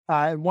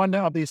 in one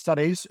of these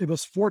studies, it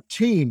was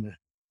 14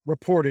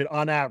 reported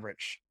on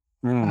average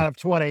out of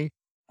 20,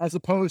 as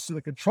opposed to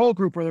the control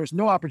group where there's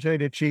no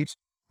opportunity to cheat,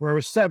 where it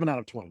was 7 out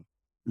of 20.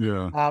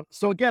 Yeah.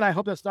 So again, I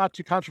hope that's not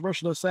too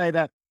controversial to say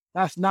that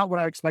that's not what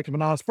I expect of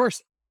an honest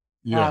person.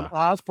 Yeah. An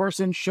honest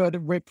person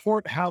should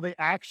report how they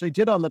actually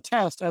did on the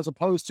test, as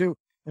opposed to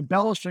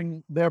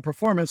embellishing their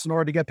performance in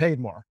order to get paid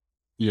more.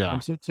 Yeah.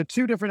 So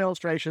 2 different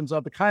illustrations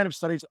of the kind of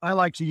studies I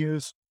like to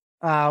use,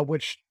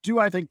 which do,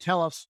 I think,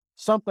 tell us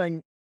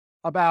something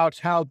about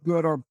how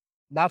good or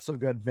not so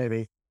good,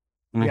 maybe,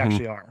 we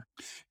actually are.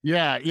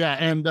 Yeah.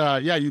 And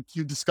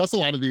you discuss a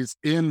lot of these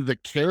in the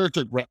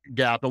character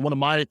gap. And one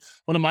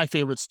of my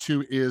favorites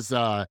too is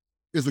the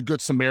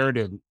Good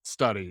Samaritan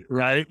study,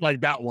 right?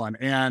 Like that one.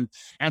 And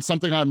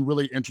something I'm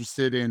really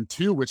interested in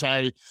too, which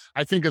I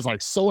think is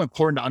like so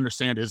important to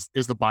understand is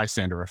the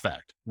bystander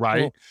effect,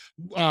 right?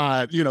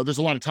 Cool. There's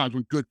a lot of times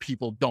when good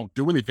people don't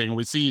do anything. And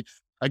we see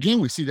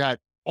that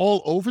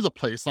all over the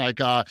place, like,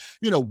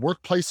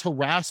 workplace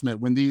harassment,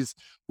 when these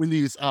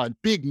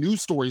big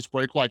news stories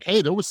break, like,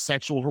 hey, there was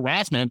sexual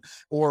harassment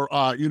or,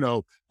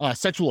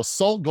 sexual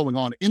assault going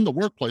on in the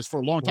workplace for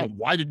a long time.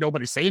 Why did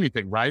nobody say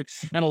anything? Right.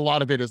 And a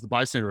lot of it is the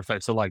bystander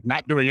effect. So like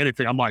not doing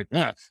anything, I'm like,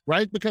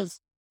 right. Because,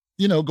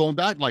 going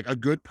back, like a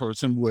good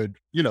person would,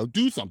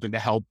 do something to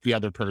help the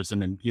other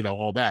person and,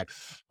 all that.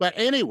 But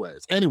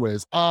anyways,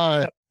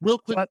 Yep. real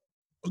quick, But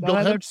go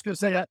I'm ahead. just going to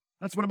say that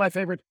that's one of my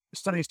favorite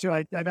studies too.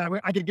 I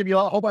could give you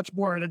a whole bunch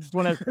more, and I just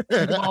want to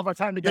take all of our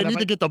time They together. need to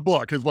But get the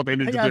book is what they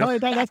need to yeah, do. no,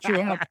 that's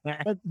true.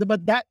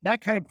 But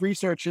that kind of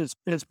research has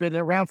been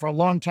around for a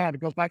long time.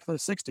 It goes back to the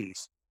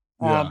 '60s.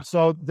 Yeah.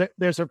 So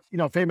there's a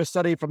famous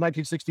study from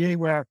 1968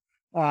 where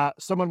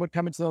someone would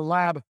come into the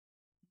lab,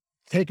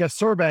 take a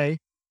survey.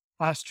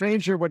 A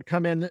stranger would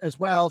come in as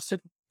well,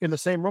 sit in the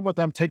same room with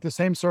them, take the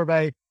same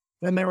survey.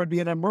 Then there would be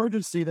an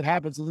emergency that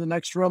happens in the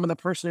next room, and the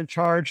person in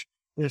charge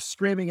is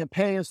screaming in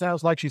pain. It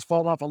sounds like she's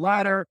fallen off a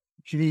ladder.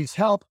 She needs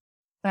help.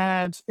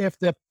 And if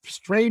the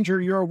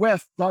stranger you're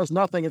with does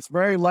nothing, it's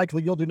very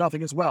likely you'll do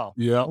nothing as well.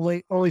 Yeah.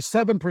 Only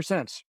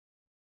 7%,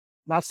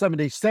 not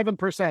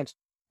 7%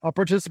 of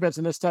participants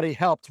in this study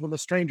helped when the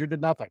stranger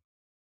did nothing,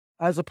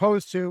 as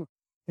opposed to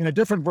in a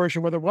different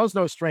version where there was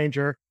no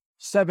stranger,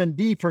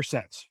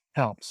 70%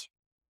 helped.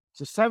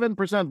 So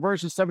 7%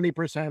 versus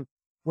 70%,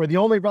 where the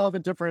only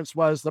relevant difference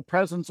was the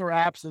presence or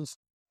absence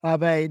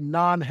of a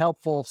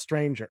non-helpful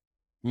stranger.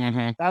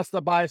 Mm-hmm. That's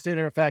the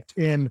bystander effect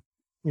in,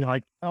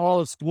 like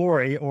all its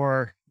glory,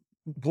 or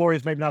glory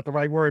is maybe not the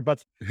right word,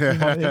 but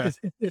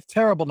it's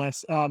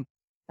terribleness. And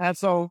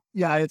so,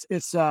 yeah,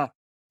 it's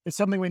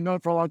something we've known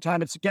for a long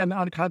time. It's, again,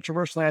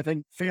 uncontroversially, I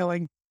think,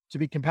 failing to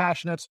be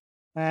compassionate,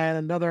 and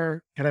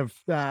another kind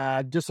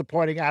of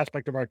disappointing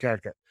aspect of our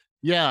character.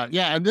 Yeah,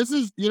 and this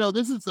is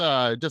just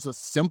a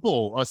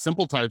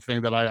simple type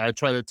thing that I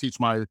try to teach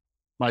my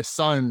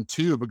son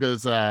too,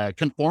 because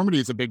conformity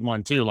is a big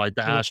one too, like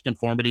the Asch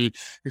conformity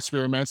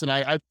experiments. And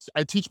I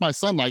teach my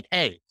son, like,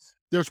 hey,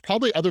 there's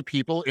probably other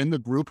people in the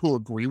group who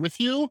agree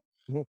with you,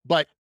 Mhm.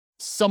 but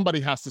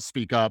somebody has to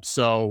speak up.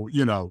 So,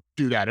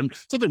 do that. And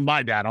something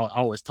my dad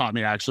always taught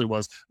me actually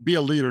was be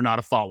a leader, not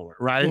a follower.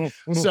 Right.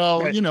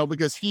 So, Right.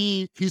 because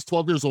he's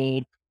 12 years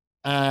old.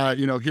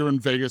 Here in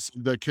Vegas,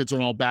 the kids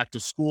are all back to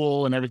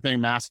school and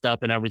everything, masked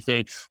up and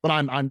everything. But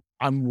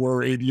I'm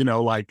worried,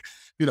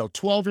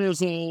 12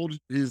 years old,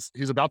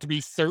 he's about to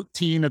be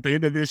 13 at the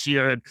end of this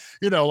year. And,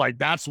 like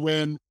that's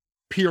when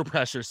peer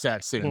pressure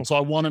sets in. So I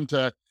want him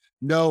to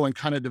know and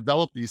kind of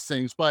develop these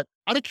things. But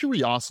out of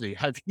curiosity,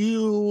 have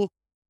you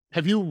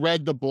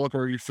read the book,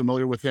 or are you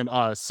familiar with him?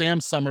 Sam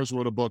Summers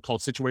wrote a book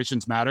called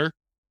Situations Matter.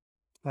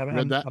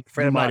 Read that? I'm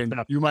afraid I'm not.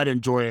 No. You might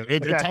enjoy it.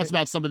 It Okay. talks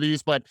about some of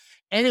these, but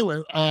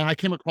anyway, I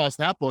came across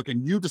that book,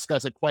 and you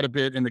discuss it quite a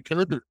bit in the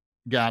character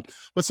gap.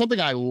 But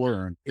something I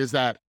learned is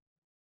that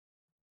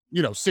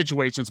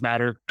situations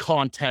matter,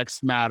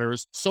 context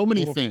matters, so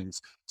many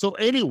things. So,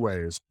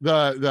 anyways,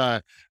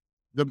 the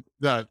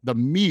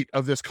meat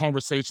of this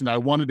conversation that I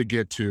wanted to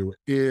get to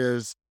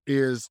is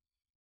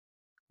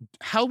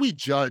how we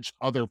judge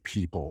other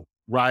people,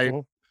 right?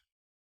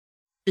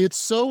 It's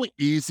so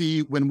easy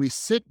when we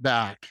sit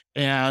back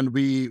and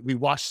we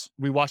watch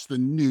the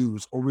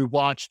news, or we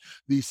watch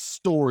these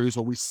stories,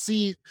 or we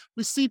see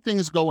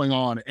things going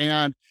on,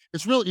 and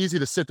it's real easy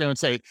to sit there and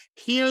say,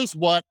 here's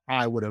what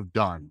I would have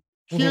done.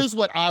 Here's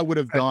what I would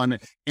have done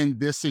in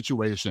this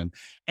situation.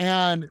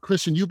 And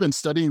Christian, you've been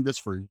studying this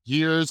for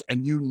years,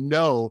 and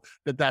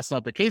that that's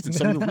not the case. And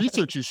some of the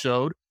research you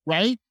showed,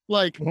 right?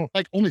 Like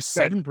only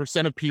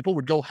 7% of people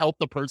would go help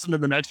the person in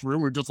the next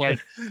room. We're just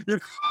like,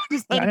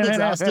 just like a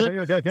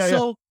disaster.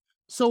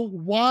 So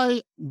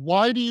why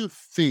do you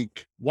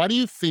think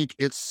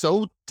it's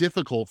so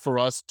difficult for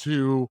us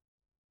to,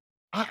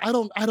 I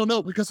don't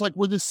know, because like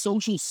we're this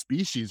social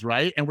species,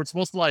 right? And we're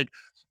supposed to like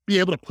be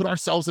able to put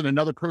ourselves in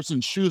another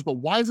person's shoes, but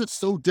why is it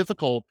so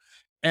difficult?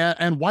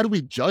 And why do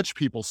we judge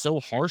people so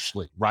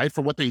harshly, right?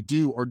 For what they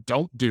do or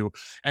don't do,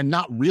 and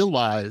not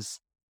realize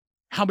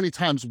how many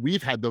times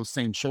we've had those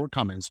same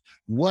shortcomings?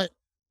 What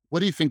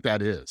do you think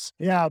that is?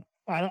 Yeah,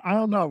 I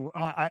don't know.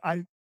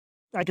 I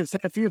can say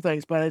a few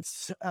things, but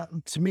it's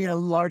to me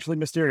largely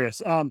mysterious.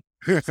 So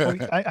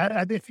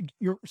I think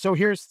here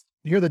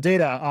are the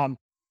data.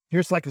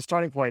 Here's like the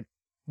starting point.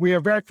 We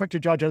are very quick to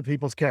judge other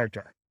people's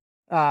character.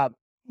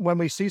 When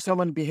we see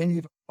someone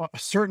behave a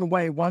certain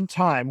way one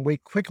time, we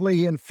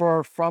quickly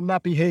infer from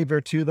that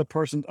behavior to the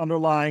person's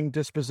underlying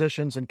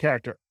dispositions and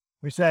character.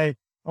 We say,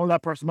 oh,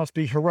 that person must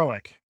be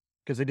heroic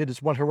because they did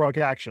this one heroic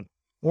action.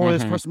 Or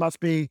this person must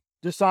be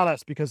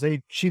dishonest because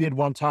they cheated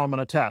one time on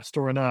a test,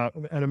 or in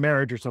a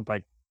marriage or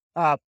something.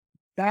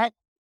 That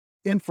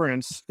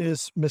inference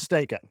is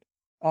mistaken,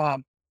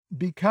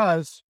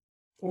 because,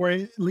 or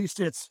at least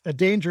it's a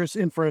dangerous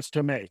inference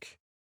to make,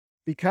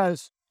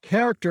 because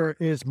character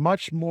is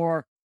much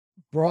more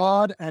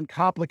broad and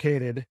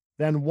complicated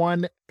than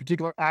one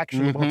particular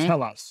action will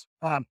tell us.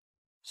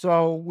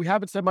 So we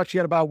haven't said much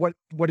yet about what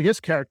is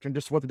character and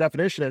just what the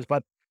definition is,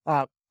 but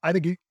I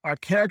think our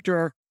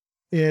character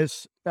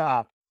is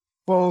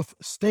both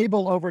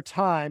stable over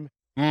time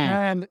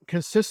and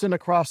consistent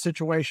across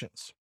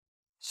situations.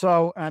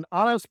 So an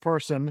honest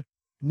person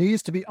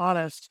needs to be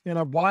honest in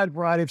a wide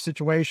variety of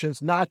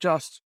situations, not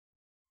just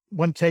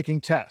when taking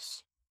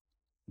tests.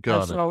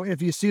 Got it. So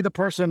if you see the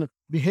person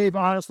behave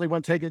honestly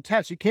when taking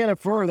tests, you can't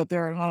infer that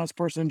they're an honest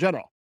person in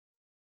general.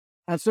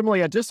 And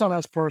similarly, a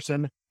dishonest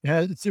person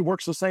it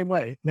works the same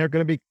way. They're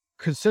going to be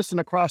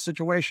consistent across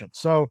situations.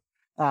 So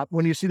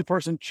when you see the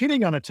person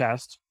cheating on a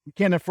test, you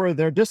can't infer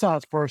they're a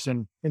dishonest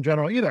person in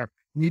general either.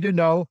 You need to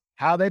know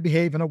how they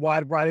behave in a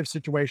wide variety of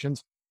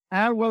situations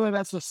and whether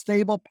that's a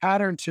stable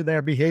pattern to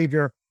their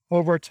behavior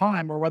over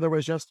time, or whether it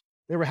was just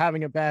they were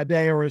having a bad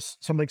day or was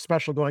something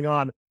special going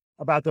on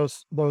about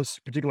those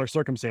particular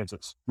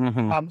circumstances.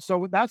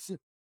 So that's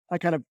a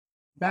kind of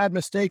bad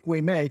mistake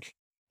we make.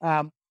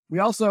 We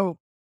also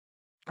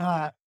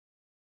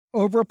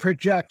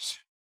overproject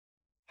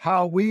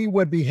how we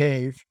would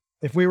behave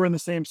if we were in the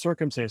same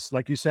circumstances,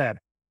 like you said.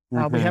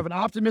 We have an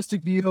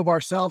optimistic view of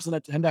ourselves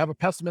and tend to have a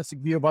pessimistic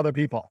view of other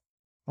people.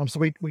 So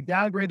we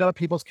downgrade other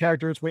people's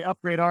characters, we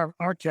upgrade our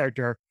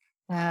character,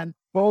 and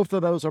both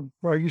of those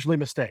are usually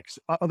mistakes.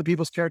 Other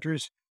people's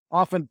characters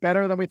often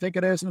better than we think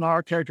it is, and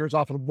our character is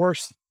often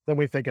worse than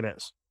we think it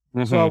is.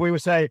 So we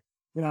would say,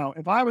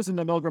 if I was in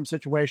the Milgram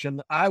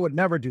situation, I would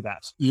never do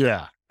that.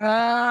 Yeah.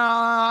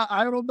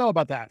 I don't know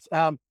about that.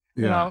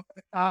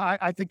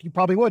 I think you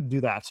probably would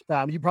do that.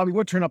 You probably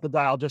would turn up the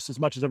dial just as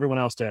much as everyone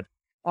else did.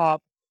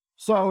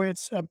 So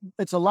it's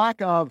a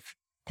lack of,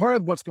 part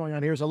of what's going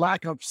on here is a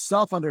lack of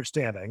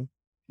self-understanding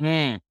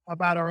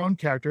about our own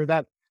character,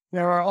 that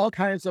there are all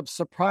kinds of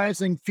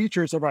surprising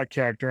features of our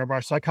character, of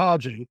our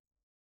psychology,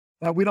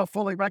 that we don't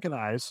fully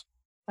recognize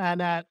and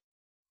that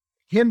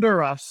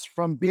hinder us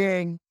from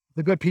being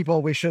the good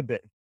people we should be.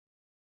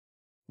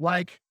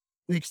 Like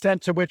the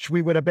extent to which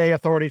we would obey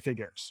authority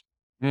figures.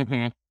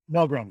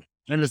 Milgram.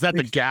 And is that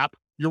the gap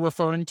you're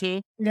referring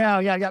to?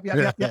 Yeah.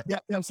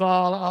 So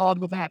I'll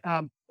end with that.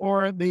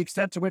 Or the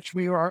extent to which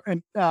we are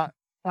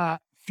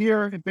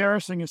fear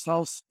embarrassing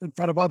ourselves in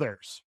front of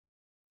others,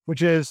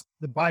 which is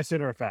the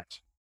bystander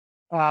effect.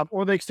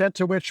 Or the extent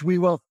to which we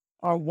will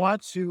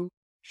want to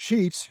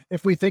cheat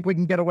if we think we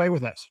can get away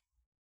with it,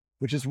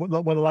 which is one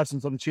of the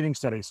lessons of the cheating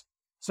studies.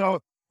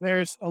 So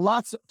there's a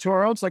lot to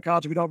our own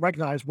psychology we don't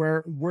recognize,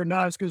 where we're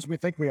not as good as we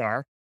think we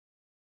are.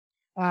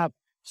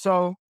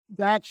 So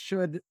that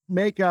should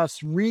make us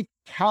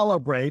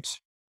recalibrate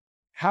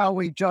how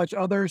we judge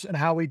others and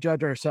how we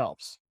judge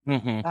ourselves.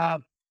 Now,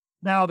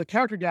 the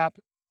character gap,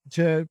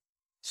 to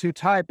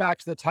tie it back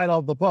to the title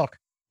of the book,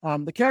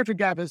 the character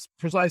gap is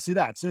precisely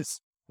that.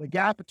 It's the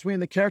gap between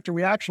the character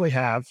we actually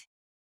have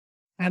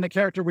and the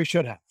character we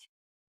should have.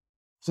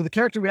 So the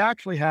character we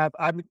actually have,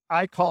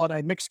 I call it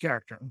a mixed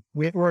character.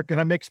 We're in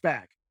a mixed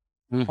bag.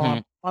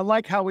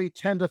 Unlike how we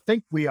tend to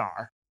think we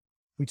are.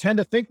 We tend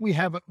to think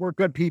we're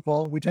good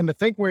people. We tend to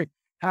think we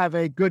have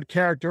a good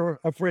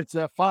character. If it's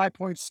a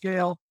 5-point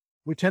scale,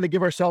 we tend to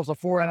give ourselves a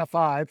 4 out of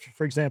 5,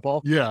 for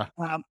example. Yeah.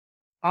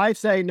 I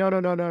say,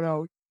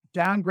 no.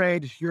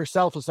 Downgrade your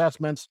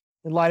self-assessments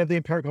in light of the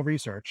empirical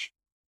research.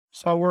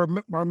 So we're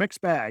a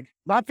mixed bag,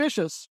 not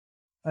vicious.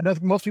 I know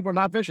most people are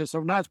not vicious, so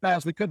we're not as bad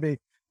as we could be,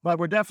 but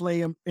we're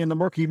definitely in the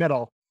murky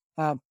middle.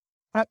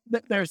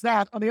 There's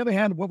that. On the other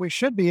hand, what we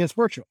should be is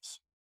virtuous.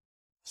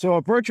 So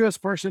a virtuous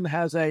person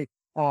has a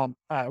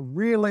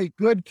really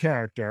good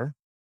character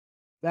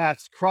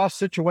that's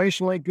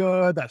cross-situationally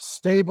good, that's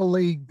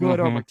stably good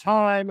over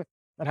time,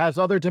 that has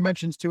other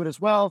dimensions to it as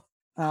well.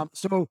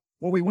 So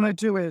what we want to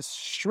do is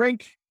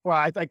shrink, well,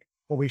 I think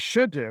what we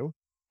should do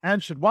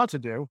and should want to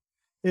do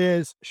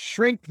is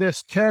shrink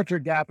this character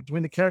gap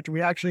between the character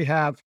we actually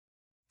have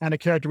and the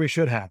character we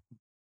should have.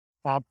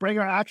 Bring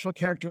our actual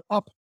character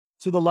up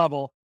to the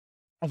level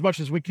as much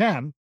as we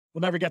can.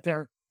 We'll never get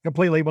there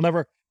completely. We'll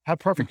never have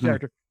perfect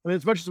character, but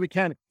as much as we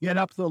can, get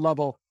up to the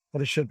level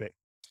that it should be.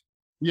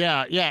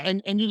 Yeah.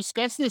 And you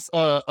discuss this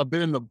a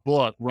bit in the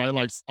book, right?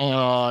 Like,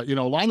 a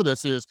lot of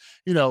this is,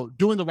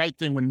 doing the right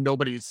thing when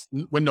nobody's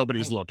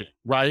looking,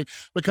 right?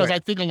 Because I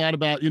think a lot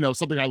about,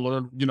 something I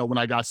learned, when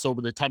I got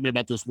sober, they taught me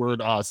about this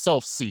word,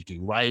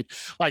 self-seeking, right?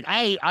 Like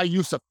I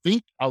used to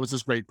think I was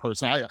this great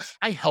person.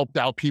 I helped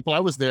out people.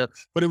 I was there,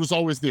 but it was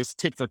always this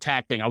tit for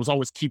tat thing. I was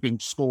always keeping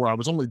score. I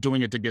was only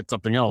doing it to get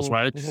something else,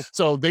 right?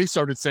 So they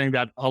started saying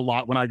that a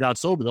lot when I got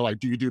sober. They're like,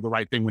 do you do the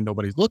right thing when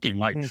nobody's looking?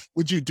 Like,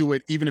 would you do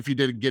it even if you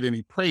didn't get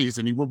any praise,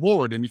 any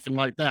reward, anything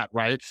like that,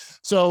 right?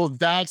 So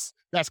that's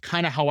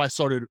kind of how I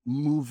started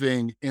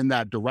moving in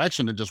that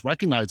direction and just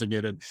recognizing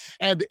it.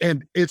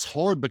 And it's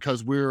hard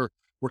because we're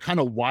kind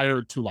of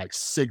wired to like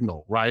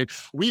signal, right?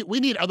 We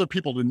need other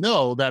people to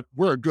know that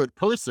we're a good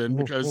person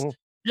because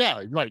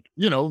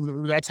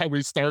that's how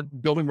we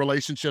start building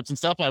relationships and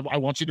stuff. I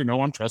want you to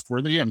know I'm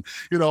trustworthy and,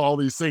 all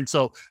these things.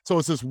 So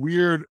it's this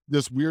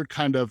weird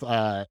kind of,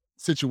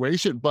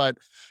 situation. But,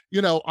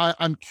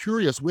 I'm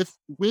curious with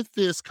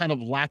this kind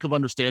of lack of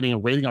understanding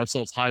and rating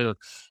ourselves higher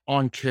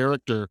on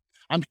character.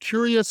 I'm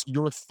curious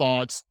your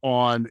thoughts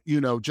on,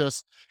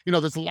 there's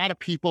a lot of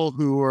people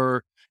who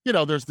are,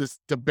 there's this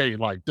debate,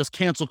 like, does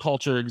cancel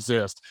culture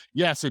exist?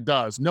 Yes, it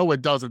does. No,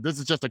 it doesn't. This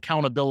is just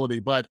accountability.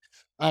 But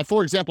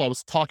for example, I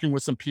was talking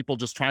with some people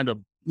just trying to,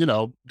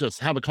 just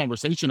have a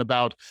conversation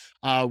about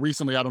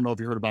recently, I don't know if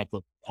you heard about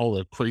all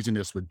the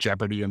craziness with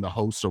Jeopardy and the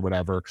hosts or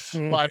whatever.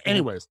 But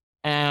anyways,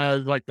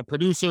 like the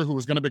producer who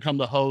was going to become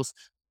the host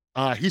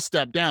he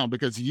stepped down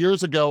because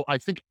years ago, I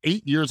think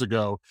 8 years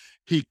ago,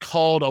 he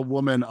called a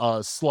woman a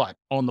slut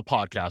on the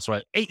podcast,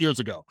 right? 8 years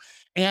ago.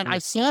 And I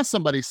Mm. saw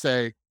somebody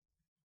say,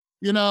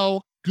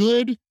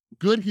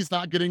 good he's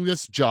not getting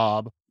this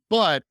job,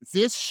 but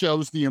this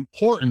shows the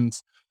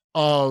importance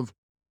of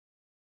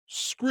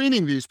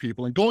screening these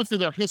people and going through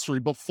their history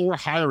before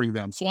hiring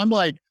them. So I'm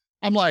like,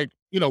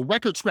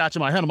 record scratch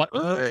in my head. I'm like,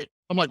 "Ugh."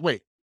 I'm like,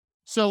 wait.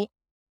 So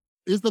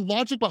is the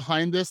logic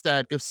behind this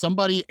that if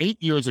somebody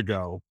 8 years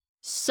ago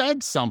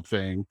said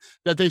something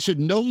that they should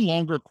no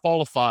longer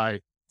qualify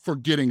for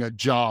getting a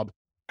job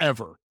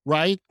ever,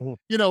 right?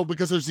 Mhm.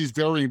 Because there's these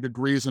varying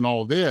degrees in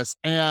all this.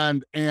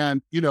 And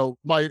my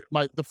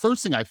the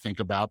first thing I think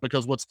about,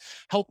 because what's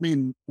helped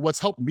me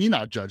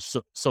not judge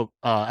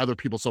other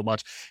people so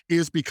much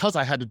is because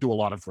I had to do a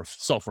lot of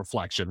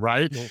self-reflection,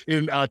 right? Mhm.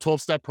 In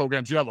 12-step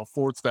programs, you have a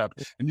fourth step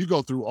and you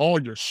go through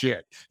all your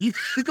shit. You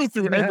go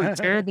through every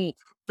terrible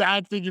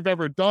bad thing you've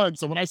ever done.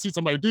 So when I see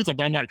somebody do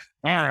something, I'm like,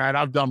 all right,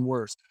 I've done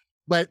worse.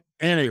 But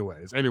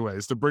anyways,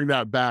 to bring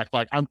that back,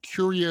 like, I'm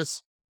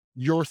curious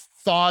your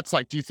thoughts.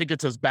 Like, do you think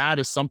it's as bad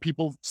as some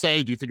people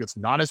say? Do you think it's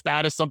not as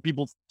bad as some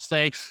people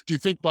say? Do you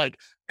think like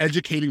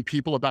educating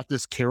people about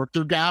this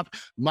character gap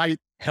might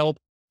help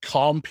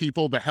calm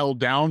people the hell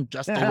down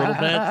just a little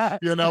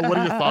bit? What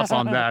are your thoughts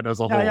on that as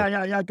a Yeah, yeah, whole?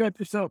 yeah, yeah. Good.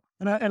 So,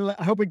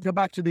 I hope we can come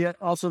back to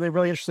also the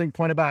really interesting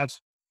point about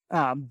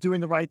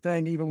doing the right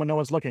thing even when no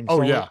one's looking. Oh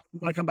So yeah.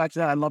 when I come back to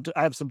that,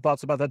 I have some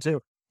thoughts about that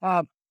too.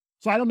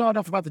 So I don't know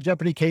enough about the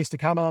Jeopardy case to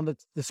comment on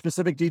the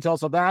specific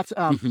details of that.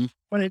 Hmm.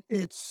 But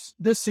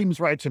this seems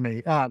right to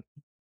me.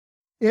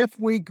 If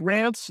we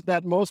grant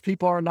that most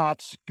people are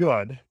not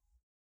good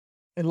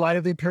in light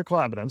of the empirical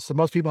evidence, so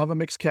most people have a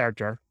mixed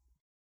character,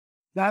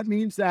 that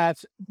means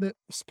that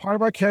part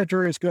of our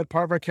character is good,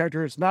 part of our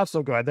character is not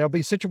so good. There'll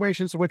be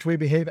situations in which we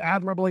behave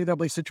admirably. There'll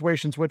be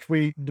situations in which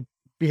we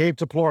behave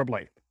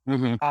deplorably.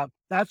 Hmm.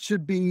 That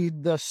should be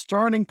the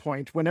starting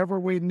point whenever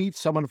we meet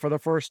someone for the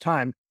first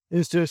time,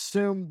 is to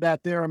assume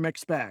that they're a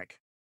mixed bag.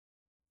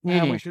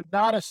 And we should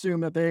not assume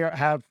that they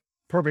have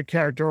perfect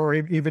character or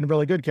even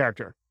really good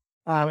character.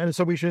 And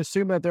so we should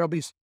assume that there'll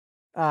be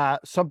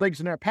some things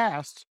in their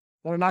past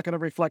that are not going to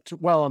reflect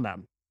well on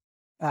them.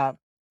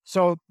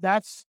 So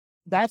that's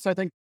I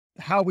think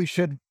how we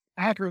should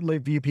accurately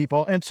view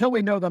people until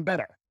we know them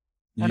better.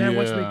 And then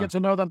once we Yeah. get to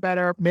know them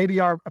better, maybe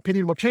our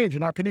opinion will change,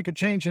 and our opinion could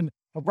change in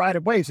a variety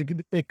of ways.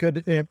 It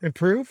could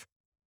improve.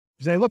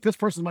 Say, look, this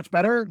person's much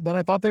better than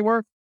I thought they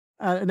were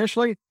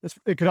initially.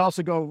 It could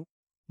also go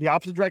the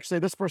opposite direction. Say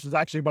this person's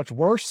actually much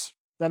worse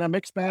than a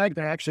mixed bag.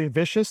 They're actually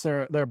vicious.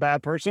 They're a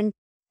bad person.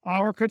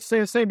 Or it could say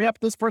the same. Yep,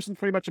 this person's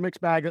pretty much a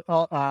mixed bag,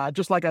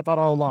 just like I thought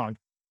all along.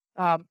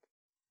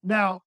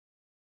 Now,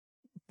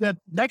 the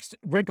next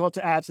wrinkle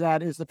to add to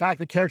that is the fact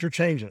that character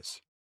changes.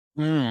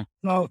 Mm.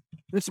 So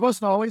this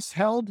wasn't always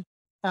held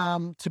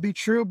to be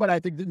true, but I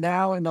think that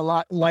now, in the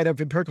light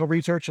of empirical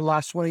research in the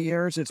last 20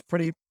 years, it's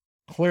pretty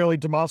clearly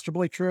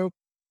demonstrably true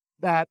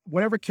that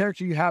whatever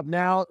character you have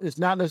now is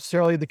not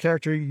necessarily the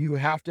character you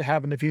have to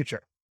have in the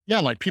future. Yeah,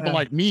 like people Um,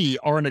 like me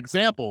are an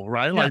example,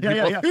 right? yeah, Like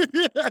yeah,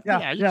 people, yeah, yeah,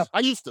 yeah, yeah,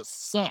 I used to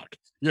suck,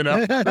 you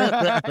know?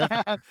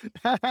 yeah.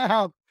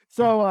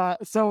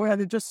 So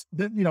and it just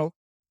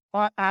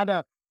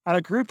at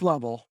a group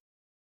level,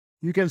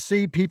 you can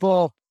see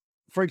people,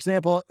 for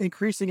example,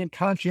 increasing in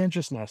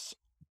conscientiousness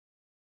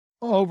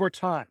over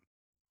time.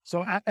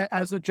 So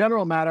as a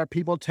general matter,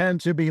 people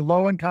tend to be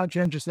low in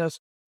conscientiousness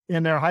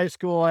in their high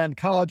school and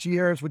college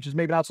years, which is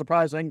maybe not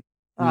surprising.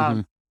 Hmm.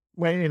 Um,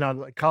 when,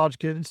 like college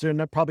kids,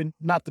 they're probably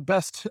not the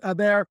best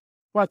there,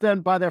 but then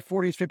by their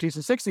 40s, 50s,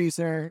 and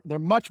 60s, they're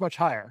much, much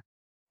higher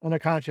in their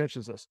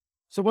conscientiousness.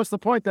 So what's the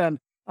point then?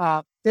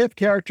 If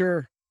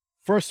character,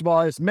 first of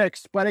all, is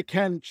mixed, but it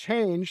can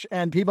change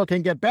and people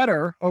can get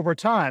better over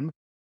time,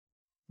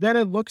 then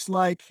it looks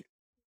like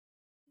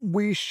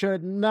we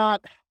should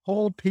not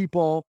hold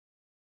people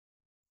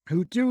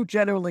who do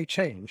generally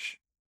change,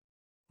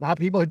 not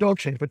people who don't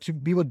change, but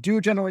people who do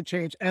generally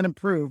change and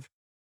improve.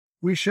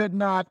 We should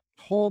not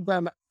hold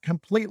them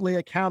completely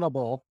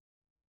accountable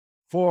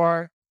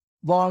for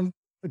long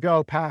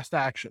ago past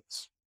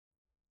actions.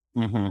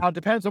 Hmm. Now, it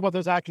depends on what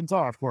those actions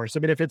are, of course. I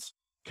mean, if it's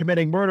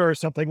committing murder or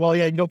something, well,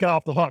 yeah, you don't get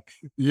off the hook.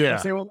 You Yeah.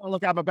 say, well,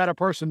 look, I'm a better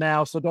person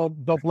now, so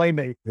don't blame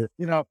me.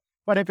 Yeah.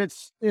 But if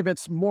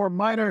it's more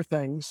minor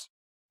things,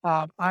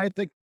 I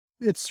think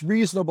it's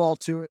reasonable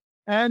to,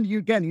 and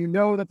again,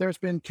 that there's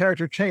been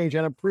character change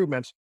and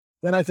improvement,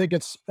 then I think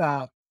it's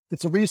a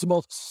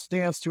reasonable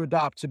stance to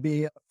adopt, to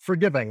be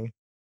forgiving,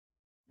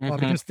 Hmm.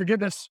 because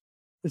forgiveness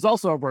is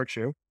also a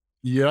virtue.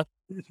 Yeah.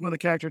 It's one of the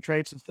character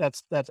traits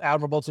that's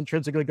admirable. It's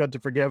intrinsically good to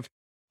forgive.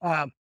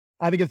 Um,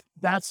 I think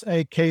that's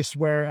a case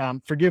where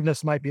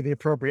forgiveness might be the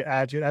appropriate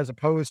attitude as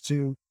opposed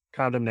to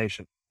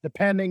condemnation,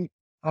 depending.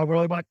 I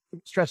really want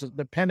to stress it,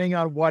 depending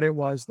on what it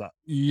was, though.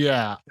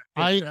 Yeah.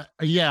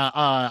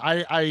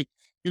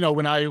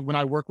 When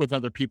I work with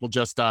other people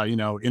just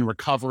in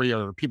recovery,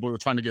 or people who are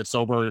trying to get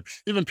sober,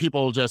 even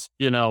people just,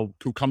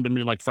 who come to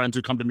me, like friends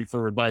who come to me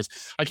for advice,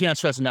 I can't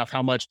stress enough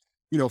how much,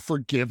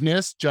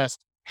 forgiveness just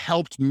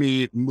helped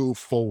me move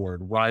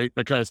forward, right?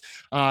 Because,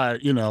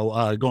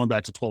 going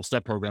back to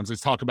 12-step programs, they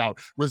talk about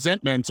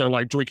resentments are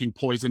like drinking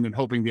poison and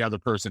hoping the other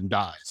person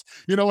dies.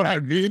 You know what I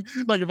mean?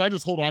 Like if I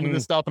just hold on to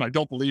this Mm. stuff and I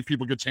don't believe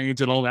people could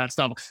change and all that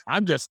stuff,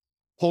 I'm just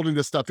holding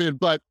this stuff in.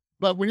 But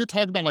when you're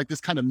talking about like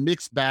this kind of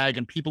mixed bag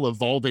and people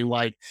evolving,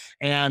 like,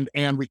 and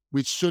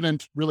we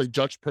shouldn't really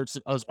judge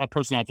a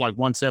person off like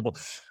one sample.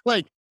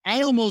 Like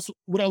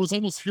what I was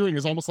almost hearing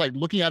is almost like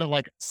looking at it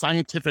like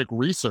scientific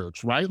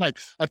research, right? Like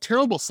a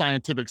terrible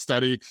scientific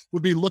study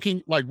would be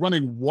looking like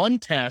running one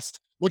test,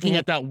 looking Mm.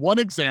 at that one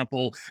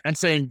example and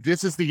saying,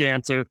 this is the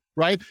answer,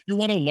 right? You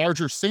want a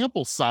larger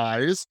sample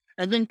size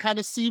and then kind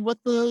of see what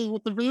the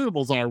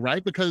variables are,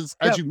 right? Because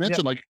as Yep. you Yep.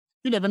 mentioned, like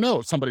you never know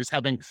if somebody's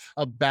having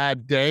a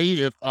bad day.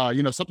 If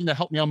something that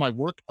helped me on my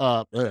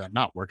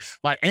not work,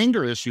 my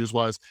anger issues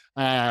was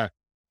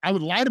I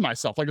would lie to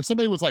myself. Like if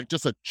somebody was like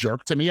just a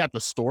jerk to me at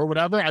the store, or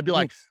whatever, I'd be Mm.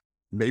 like,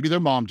 maybe their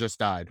mom just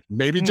died.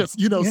 Maybe Mm. just,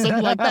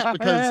 something like that.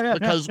 Because Yeah, yeah, yeah,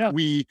 because yeah.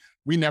 we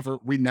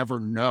never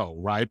know,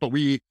 right? But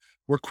we're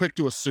quick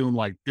to assume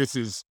like this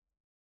is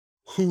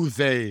who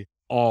they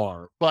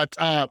are. But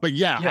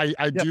yeah, Yep.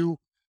 Yep.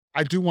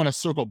 I do want to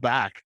circle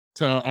back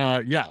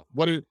to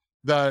what is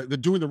the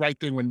doing the right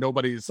thing when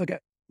nobody's Okay.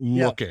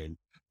 Yeah. looking.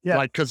 Yeah.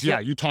 Like, cause Yeah. yeah,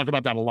 you talk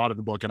about that a lot in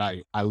the book and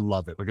I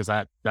love it because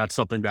that's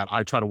something that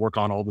I try to work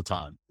on all the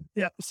time.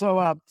 Yeah. So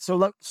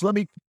let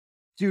me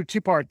do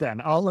two-part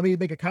then. Let me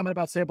make a comment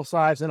about sample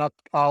size, and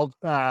I'll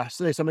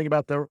say something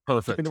about doing the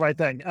Perfect. right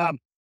thing.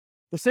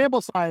 The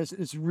sample size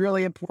is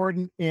really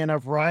important in a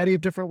variety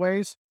of different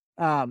ways.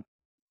 Um,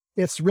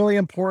 it's really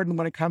important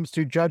when it comes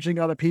to judging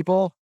other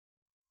people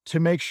to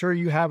make sure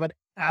you have an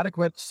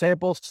adequate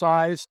sample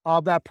size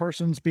of that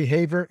person's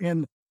behavior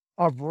in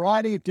a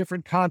variety of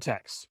different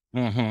contexts.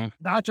 Hmm.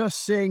 Not just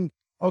seeing,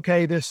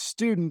 okay, this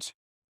student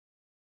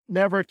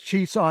never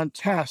cheats on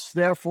tests,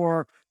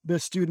 therefore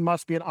this student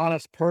must be an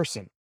honest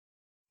person.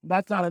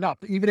 That's not enough.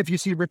 Even if you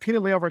see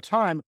repeatedly over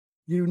time,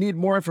 you need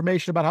more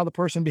information about how the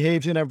person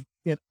behaves in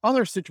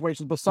other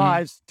situations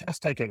besides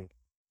test taking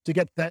to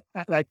get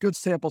that good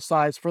sample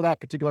size for that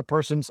particular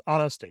person's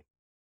honesty.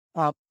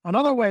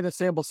 Another way that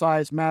sample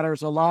size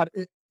matters a lot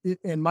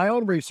in my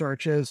own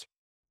research is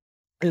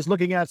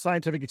looking at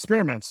scientific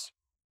experiments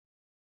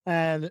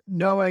and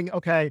knowing,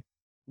 okay,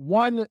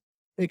 one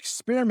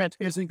experiment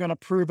isn't going to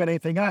prove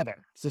anything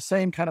either. It's the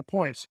same kind of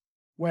points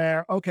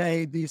where,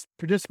 okay, these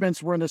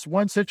participants were in this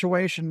one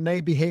situation, they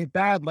behaved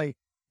badly.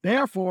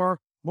 Therefore,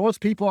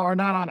 most people are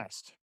not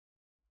honest.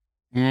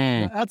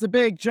 Mm, That's a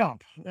big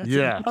jump.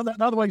 yeah.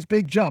 In other ways,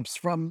 big jumps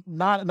from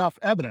not enough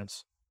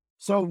evidence.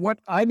 So what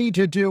I need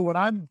to do when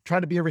I'm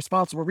trying to be a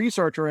responsible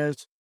researcher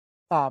is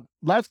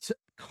let's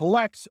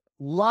collect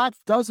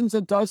dozens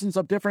and dozens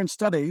of different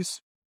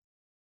studies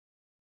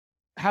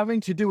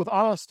having to do with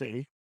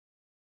honesty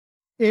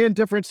in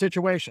different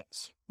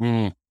situations.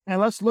 Mm,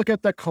 And let's look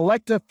at the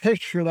collective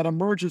picture that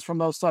emerges from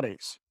those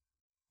studies,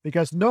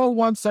 because no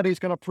one study is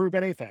going to prove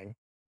anything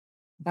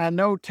and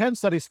no 10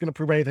 studies is going to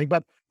prove anything.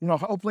 But,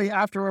 hopefully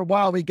after a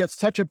while, we get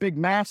such a big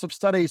mass of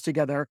studies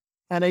together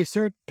and they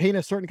paint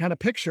a certain kind of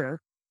picture,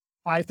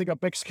 I think a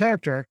mixed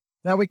character,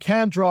 that we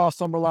can draw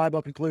some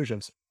reliable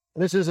conclusions.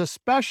 This is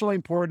especially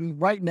important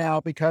right now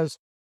because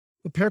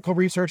empirical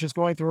research is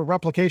going through a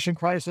replication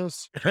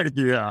crisis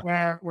yeah.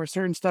 where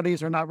certain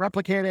studies are not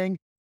replicating.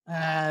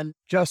 And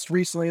just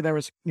recently there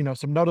was,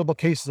 some notable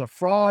cases of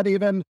fraud,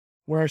 even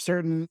where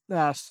certain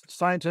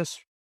scientists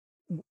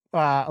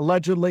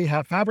allegedly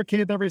have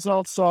fabricated their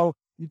results. So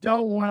you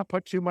don't want to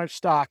put too much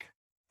stock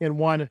in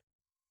one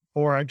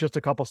or just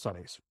a couple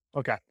studies.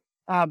 Okay.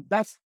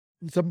 That's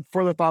some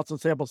further thoughts on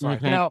sample size.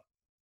 Hmm. Now,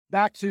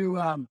 back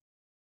to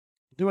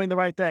doing the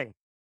right thing.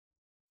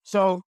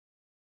 So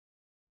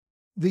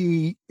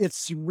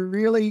it's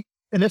really,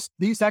 and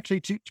these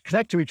actually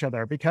connect to each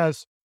other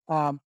because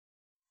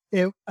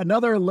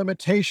another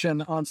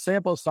limitation on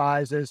sample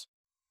size is,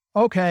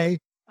 okay,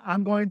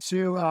 I'm going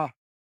to,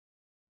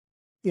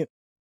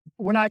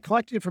 when I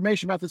collect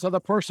information about this other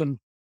person,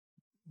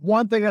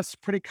 one thing that's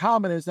pretty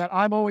common is that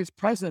I'm always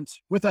present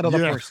with that other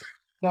Yeah. person.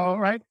 So,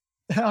 right,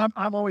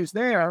 I'm always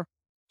there.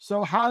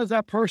 So how does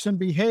that person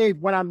behave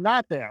when I'm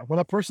not there? When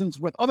a person's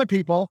with other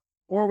people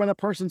or when a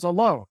person's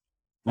alone?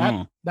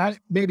 Mm, That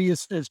maybe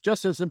is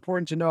just as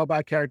important to know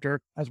about character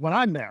as when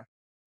I'm there.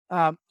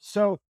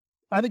 So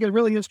I think it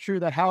really is true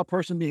that how a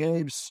person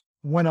behaves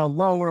when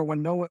alone or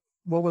when no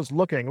one was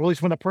looking, or at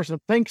least when a person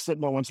thinks that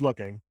no one's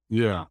looking,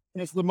 yeah.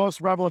 is the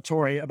most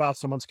revelatory about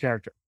someone's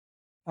character.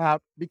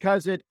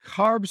 Because it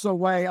carves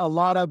away a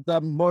lot of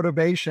the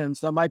motivations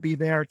that might be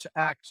there to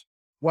act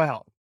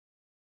well.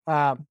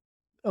 Um,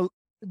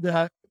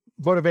 the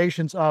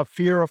motivations of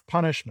fear of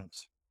punishment,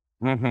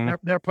 Hmm.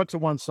 they're put to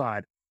one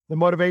side. The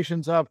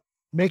motivations of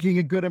making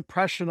a good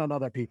impression on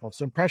other people,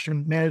 so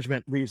impression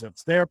management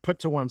reasons, they're put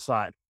to one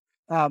side.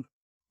 Um,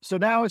 so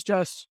now it's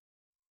just,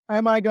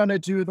 am I going to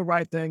do the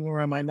right thing or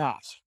am I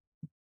not?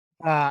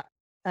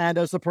 And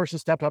does the person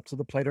step up to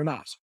the plate or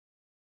not?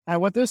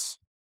 And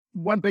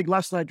one big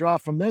lesson I draw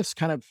from this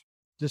kind of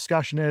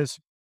discussion is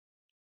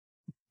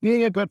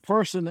being a good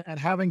person and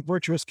having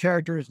virtuous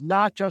character is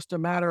not just a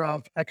matter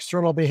of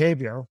external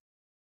behavior.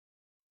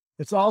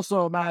 It's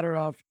also a matter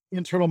of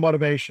internal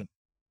motivation.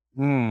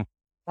 Mm.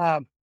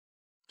 Um,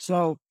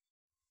 so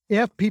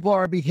if people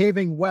are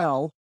behaving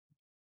well,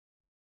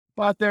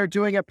 but they're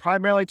doing it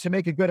primarily to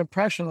make a good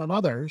impression on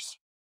others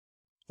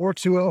or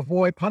to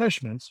avoid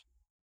punishment,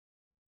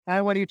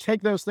 and when you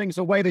take those things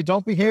away, they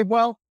don't behave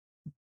well,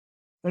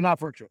 they're not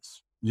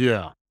virtuous.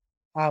 Yeah.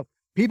 Uh,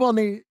 People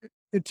need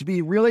to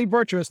be really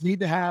virtuous, need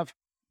to have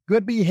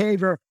good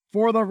behavior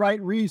for the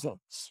right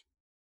reasons.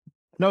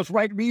 And those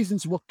right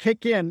reasons will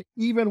kick in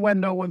even when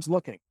no one's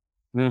looking.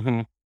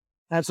 Mm-hmm.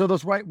 And so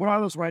what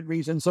are those right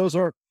reasons? Those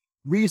are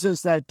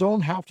reasons that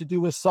don't have to do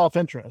with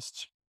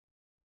self-interest.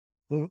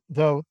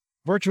 The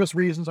virtuous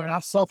reasons are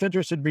not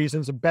self-interested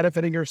reasons of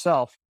benefiting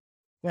yourself.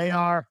 They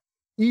are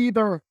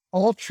either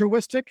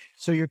altruistic,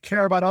 so you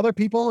care about other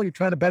people, you're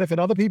trying to benefit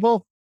other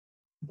people,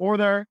 or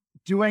they're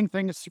doing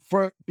things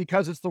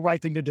because it's the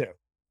right thing to do.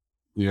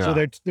 Yeah. So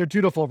they're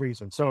dutiful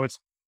reasons. So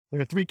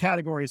there are three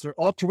categories. They're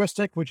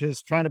altruistic, which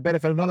is trying to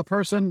benefit another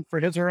person for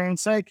his or her own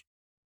sake.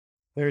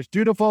 There's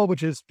dutiful,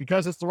 which is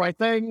because it's the right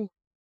thing.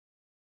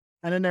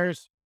 And then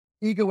there's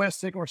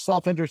egoistic or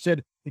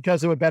self-interested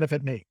because it would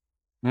benefit me.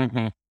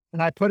 Mm-hmm.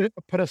 And I put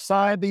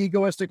aside the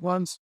egoistic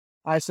ones.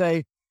 I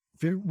say,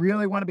 if you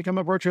really want to become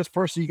a virtuous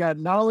person, you got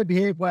to not only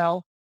behave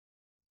well,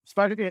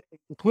 especially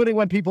including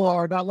when people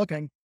are not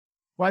looking,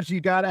 but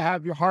you got to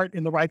have your heart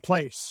in the right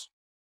place,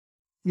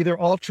 either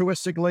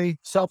altruistically,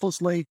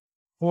 selflessly,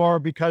 or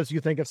because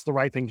you think it's the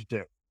right thing to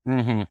do.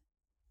 Mm-hmm.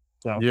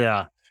 So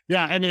yeah,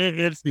 and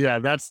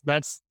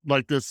that's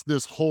like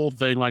this whole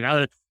thing. Like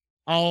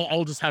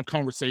I'll just have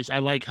conversations. I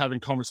like having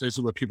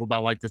conversations with people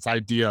about like this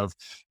idea of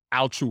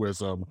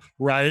altruism,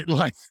 right?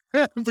 Like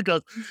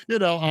because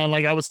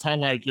like I was taught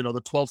like the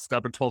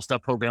 12-step and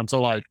 12-step program.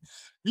 So like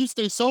you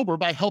stay sober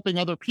by helping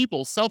other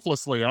people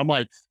selflessly. I'm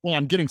like, well,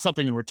 I'm getting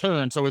something in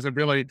return. So is it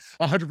really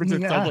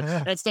 100%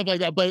 selfless and stuff like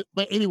that? But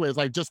anyways,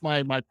 like just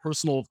my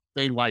personal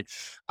thing, like,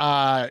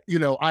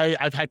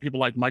 I've had people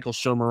like Michael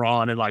Shermer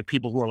on and like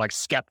people who are like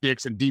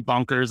skeptics and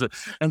debunkers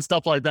and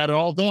stuff like that. And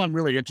although I'm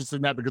really interested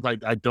in that because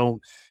I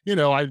don't,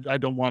 I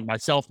don't want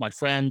myself, my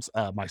friends,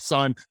 my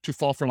son to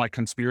fall for like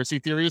conspiracy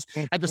theories.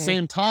 At the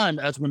same time,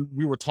 as when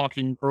we were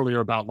talking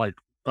earlier about like,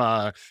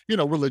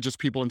 religious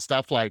people and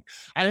stuff, like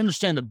I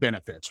understand the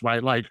benefits,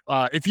 right? Like,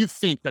 if you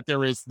think that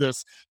there is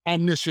this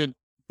omniscient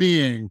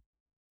being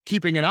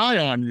keeping an eye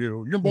on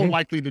you, you're more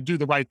likely to do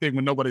the right thing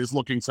when nobody's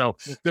looking. So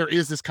there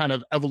is this kind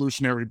of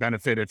evolutionary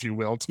benefit, if you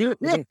will, to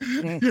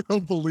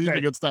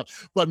believing and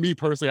stuff. But me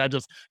personally, I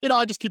just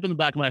keep in the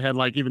back of my head,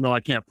 like, even though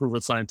I can't prove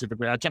it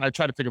scientifically, I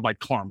try to think of like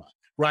karma.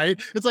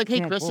 Right? It's like, hey,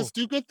 Chris, just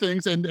do good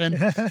things and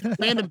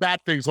random bad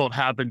things won't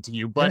happen to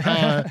you. But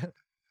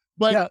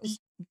yeah.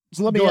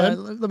 So let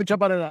me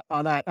jump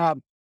on that.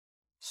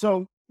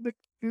 So the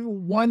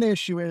one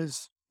issue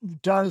is,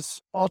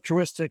 does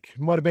altruistic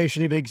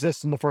motivation even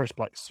exist in the first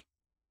place?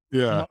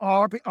 Yeah.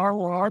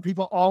 Are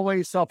people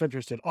always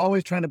self-interested,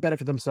 always trying to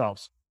benefit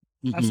themselves?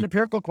 That's an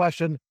empirical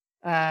question,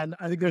 and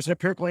I think there's an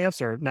empirical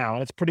answer now,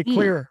 and it's pretty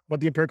clear what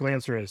the empirical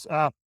answer is.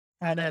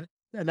 And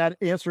that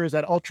answer is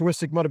that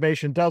altruistic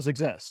motivation does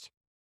exist.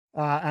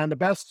 And the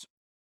best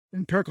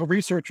empirical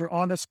researcher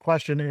on this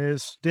question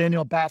is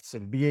Daniel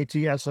Batson,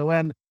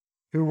 Batson,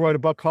 who wrote a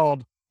book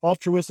called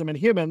Altruism in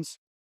Humans.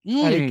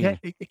 And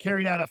he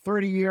carried out a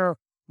 30-year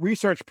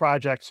research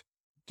project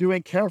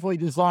doing carefully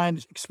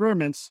designed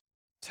experiments,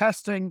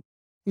 testing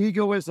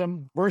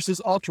egoism versus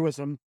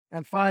altruism,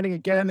 and finding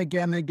again and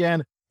again and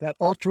again that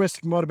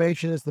altruistic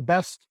motivation is the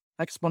best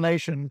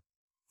explanation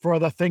for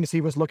the things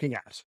he was looking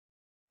at.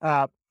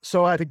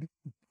 So I think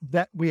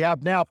that we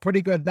have now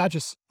pretty good, not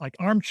just like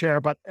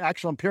armchair, but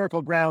actual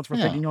empirical grounds for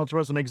thinking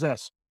altruism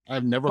exists.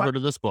 I've never heard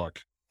of this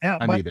book.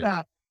 I need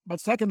it. But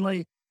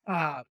secondly,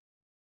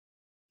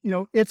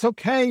 it's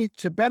okay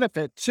to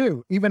benefit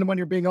too, even when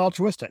you're being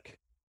altruistic.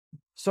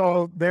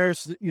 So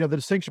there's, the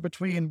distinction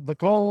between the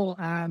goal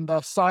and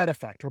the side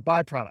effect or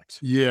byproduct.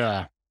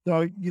 Yeah.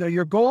 So,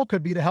 your goal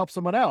could be to help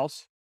someone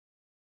else,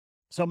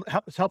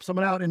 help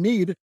someone out in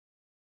need,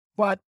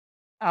 but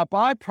a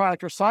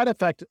byproduct or side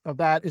effect of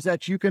that is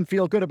that you can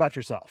feel good about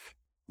yourself,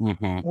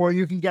 or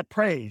you can get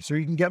praise, or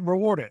you can get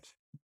rewarded.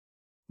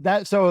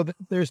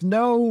 There's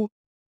no,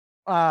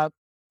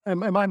 in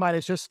my mind,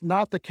 it's just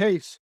not the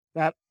case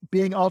that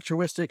being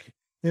altruistic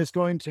is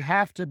going to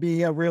have to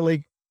be a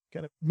really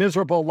kind of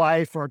miserable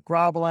life or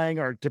groveling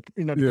or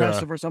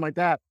depressive or something like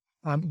that.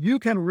 You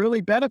can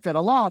really benefit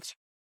a lot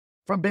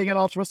from being an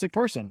altruistic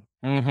person.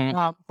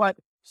 But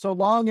so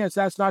long as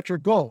that's not your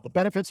goal, the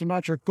benefits are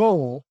not your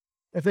goal.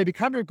 If they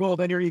become your goal,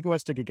 then you're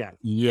egoistic again.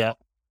 Yeah.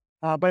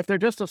 But if they're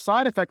just a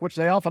side effect, which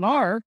they often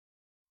are,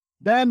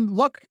 then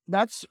look,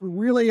 that's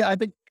really, I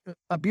think,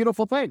 a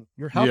beautiful thing.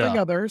 You're helping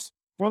others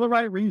for the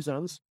right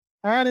reasons.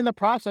 And in the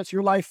process,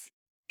 your life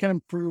can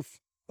improve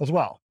as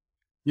well.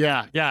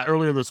 Yeah.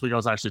 Earlier this week, I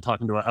was actually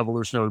talking to an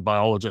evolutionary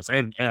biologist,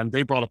 and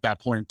they brought up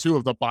that point too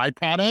of the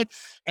byproduct.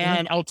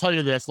 And I'll tell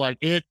you this, like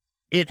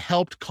it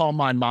helped calm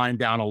my mind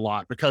down a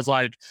lot because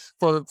like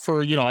for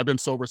I've been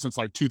sober since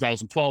like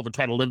 2012 and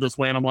trying to live this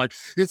way. And I'm like,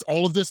 it's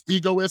all of this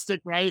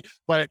egoistic, right?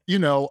 But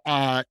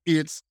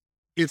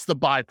it's the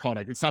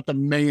byproduct. It's not the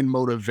main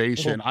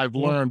motivation I've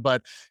learned,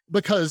 but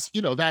because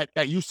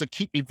that used to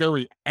keep me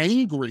very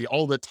angry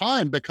all the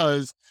time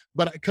because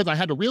I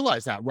had to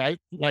realize that, right?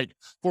 Like,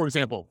 for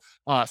example,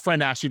 a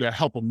friend asks you to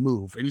help them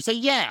move and you say,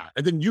 yeah,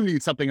 and then you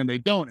need something and they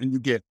don't, and you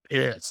get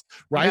pissed,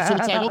 right? So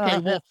it's like, okay,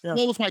 well, Yeah.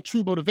 what was my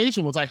true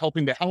motivation? Was I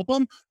helping to help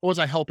them or was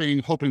I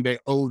hoping they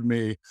owed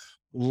me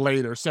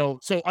later? So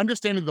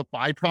understanding the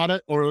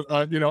byproduct or,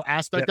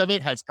 aspect Yep. of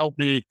it has helped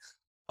me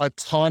a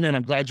ton. And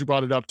I'm glad you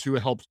brought it up too.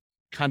 It helped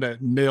kind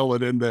of nail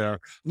it in there.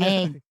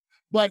 Yeah.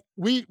 But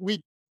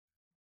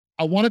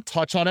I want to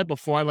touch on it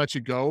before I let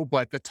you go,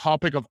 but the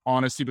topic of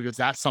honesty, because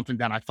that's something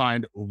that I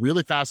find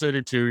really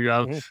fascinating too. You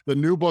have Mhm. the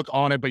new book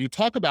on it, but you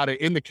talk about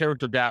it in the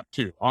character gap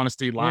too,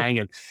 honesty, Mhm. lying,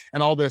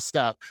 and all this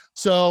stuff.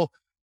 So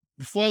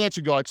before I let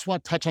you go, I just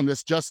want to touch on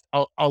this just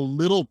a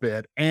little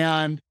bit.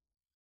 And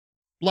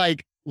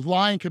like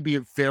lying can be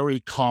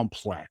very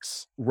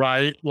complex,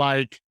 right?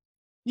 Like,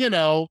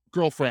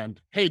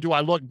 girlfriend, hey, do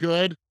I look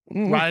good?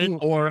 Right?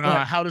 Mhm. Or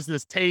Yeah. how does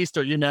this taste?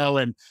 Or,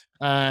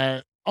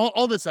 and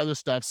all this other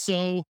stuff.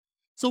 So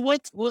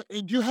what do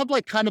you have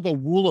like kind of a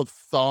rule of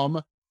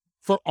thumb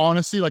for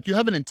honesty? Like you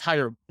have an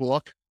entire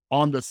book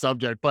on the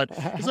subject, but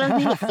is there a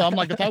rule of thumb?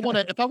 Like if I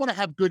want to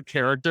have good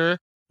character,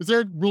 is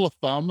there a rule of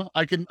thumb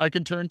I can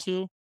turn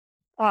to?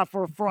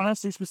 For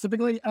honesty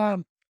specifically,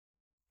 oh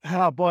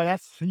boy,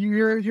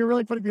 you're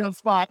really putting me on the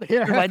spot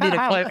here. We might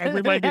need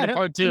we might need a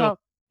part two.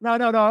 No,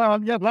 no.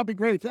 Yeah, that'd be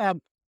great.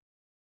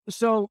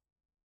 So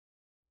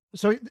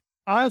so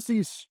honesty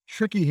is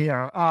tricky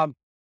here.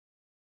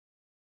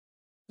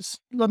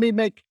 Let me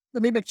make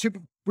two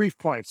brief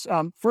points.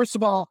 First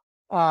of all,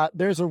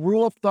 there's a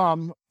rule of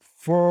thumb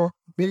for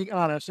being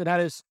honest, and that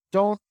is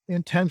don't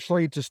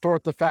intentionally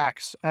distort the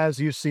facts as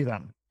you see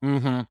them.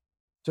 Mm-hmm.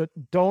 So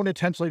don't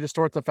intentionally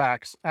distort the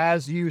facts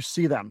as you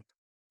see them.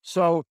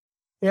 So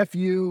if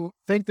you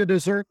think the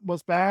dessert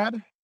was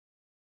bad,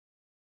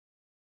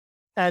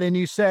 and then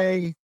you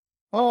say,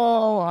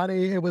 "Oh,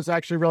 honey, it was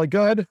actually really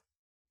good,"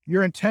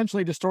 you're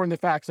intentionally distorting the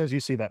facts as you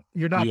see them.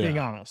 You're not being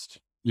Yeah. honest.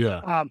 Yeah.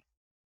 Um,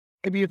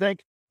 if you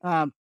think,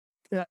 yeah,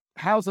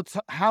 how's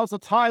the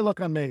tie look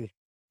on me?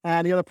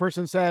 And the other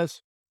person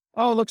says,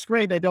 "Oh, it looks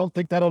great." They don't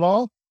think that at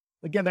all.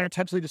 Again, they're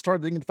intentionally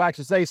distorting the facts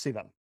as they see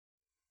them.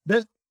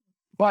 This,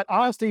 but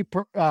honesty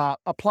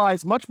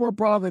applies much more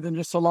broadly than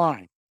just to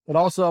lying. It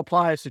also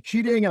applies to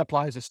cheating. It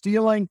applies to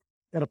stealing.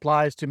 It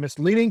applies to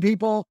misleading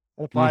people.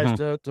 It applies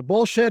Mm-hmm. to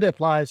bullshit. It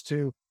applies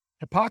to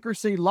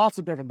hypocrisy. Lots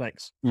of different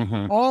things.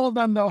 Mm-hmm. All of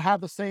them, though,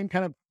 have the same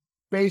kind of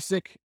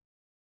basic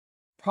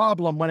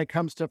problem when it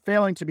comes to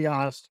failing to be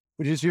honest,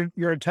 which is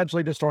you're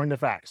intentionally distorting the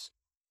facts.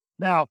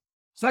 Now,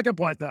 second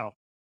point though,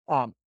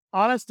 um,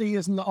 honesty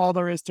isn't all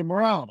there is to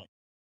morality.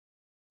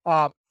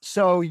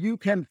 So you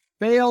can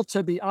fail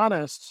to be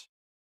honest,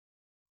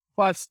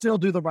 but still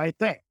do the right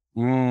thing,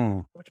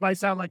 Mm. which might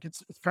sound like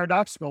it's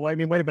paradoxical. I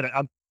mean, wait a minute,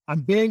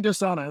 I'm being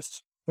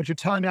dishonest, but you're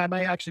telling me I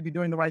may actually be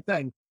doing the right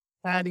thing.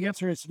 And the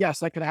answer is yes,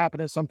 that could happen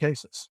in some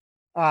cases.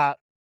 Uh,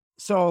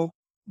 so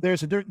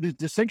the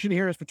distinction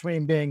here is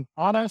between being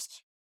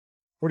honest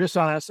or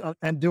dishonest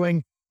and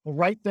doing the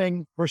right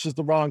thing versus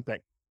the wrong thing.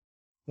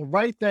 The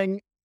right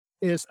thing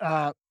is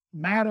a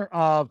matter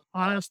of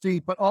honesty,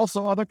 but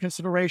also other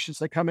considerations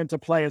that come into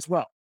play as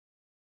well.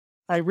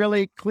 A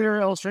really clear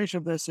illustration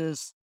of this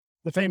is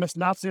the famous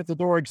Nazi at the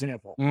door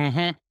example.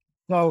 Mm-hmm.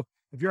 So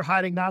if you're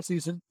hiding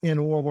Nazis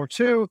in World War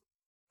II,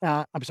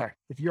 I'm sorry,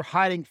 if you're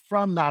hiding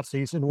from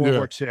Nazis in World Yeah.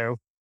 War II,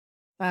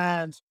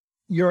 and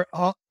you're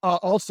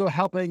also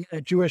helping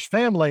a Jewish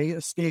family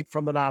escape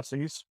from the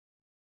Nazis,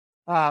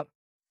 uh,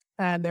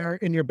 and they're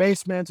in your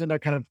basement and they're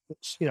kind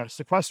of,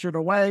 sequestered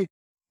away.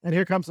 And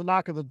here comes the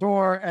knock at the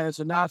door, and it's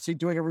a Nazi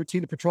doing a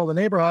routine to patrol the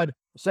neighborhood,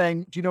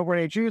 saying, "Do you know where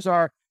any Jews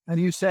are?" And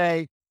you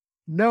say,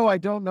 "No, I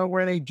don't know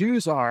where any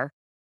Jews are."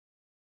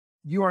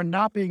 You are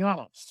not being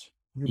honest.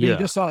 You're being Yeah.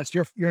 dishonest.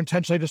 You're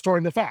intentionally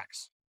distorting the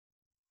facts.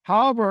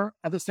 However,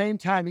 at the same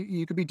time,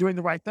 you could be doing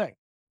the right thing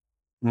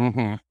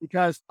Mm-hmm.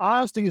 because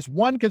honesty is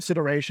one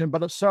consideration,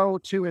 but so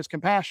too is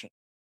compassion.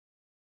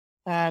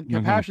 And Mm-hmm.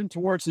 compassion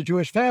towards the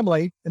Jewish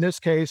family, in this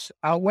case,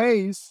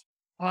 outweighs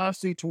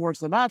honesty towards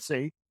the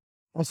Nazi.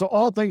 And so,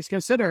 all things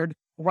considered,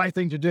 the right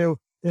thing to do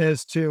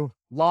is to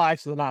lie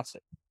to the Nazi,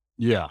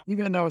 Yeah.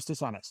 even though it's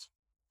dishonest.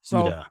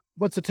 So, Yeah.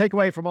 what's the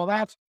takeaway from all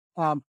that?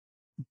 Um,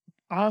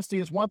 Honesty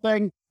is one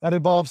thing that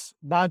involves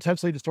not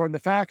intentionally distorting the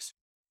facts,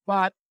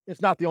 but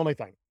it's not the only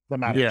thing that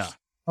matters. Yeah.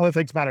 Other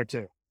things matter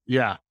too.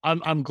 Yeah,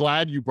 I'm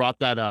glad you brought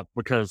that up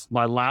because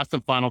my last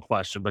and final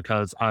question,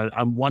 because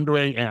I'm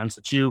wondering, and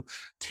since you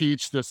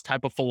teach this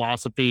type of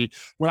philosophy,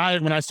 when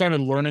I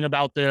started learning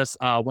about this,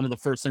 one of the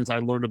first things I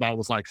learned about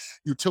was like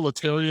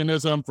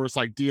utilitarianism versus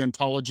like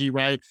deontology,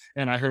 right?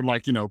 And I heard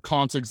like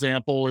Kant's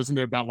example, isn't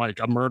it about like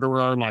a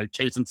murderer like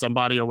chasing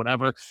somebody or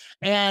whatever?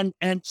 And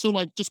so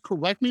like just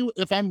correct me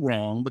if I'm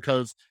wrong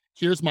because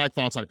here's my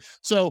thoughts on it.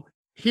 So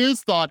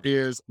his thought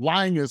is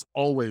lying is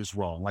always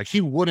wrong. Like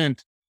he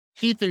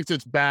thinks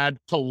it's bad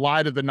to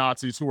lie to the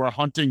Nazis who are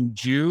hunting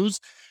Jews.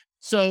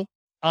 So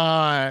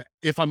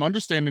if I'm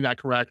understanding that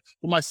correct,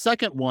 well, my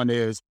second one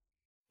is,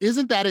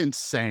 isn't that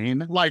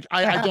insane? Like,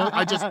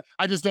 I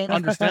just don't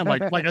understand.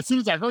 Like as soon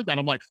as I heard that,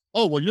 I'm like,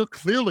 oh, well, you're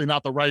clearly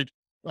not the right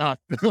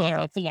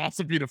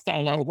philosophy to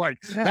follow.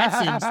 Like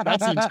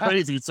that seems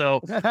crazy.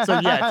 So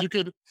yeah, if you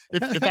could,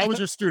 if I was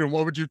your student,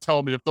 what would you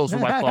tell me if those were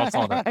my thoughts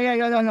on it?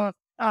 Yeah,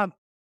 no.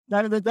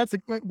 That's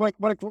a what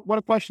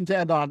a question to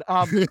end on.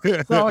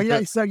 So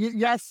yeah, so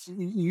yes,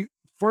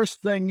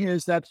 first thing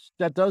is that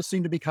does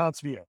seem to be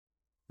Kant's view.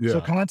 So Yeah.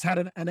 Kant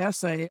had an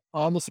essay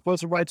on the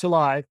supposed right to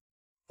lie,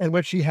 in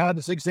which he had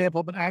this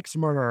example of an axe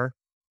murderer,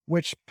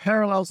 which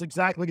parallels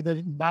exactly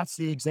the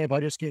Nazi example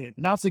I just gave.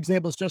 The Nazi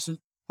example is just an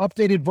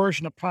updated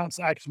version of Kant's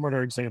axe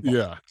murder example.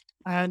 Yeah.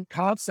 And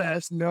Kant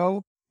says,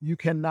 no, you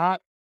cannot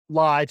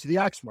lie to the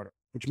axe murderer,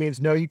 which means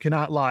no, you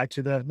cannot lie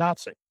to the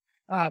Nazi.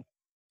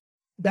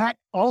 That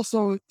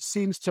also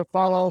seems to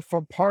follow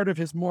from part of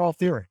his moral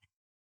theory.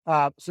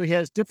 So he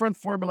has different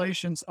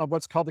formulations of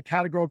what's called the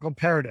categorical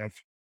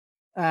imperative.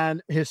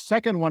 And his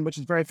second one, which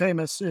is very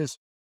famous, is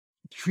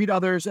treat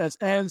others as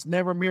ends,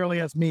 never merely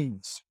as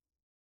means.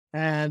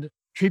 And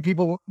treat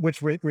people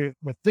with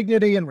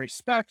dignity and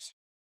respect,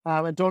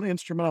 and don't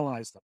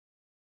instrumentalize them.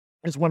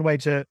 Is one way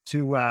to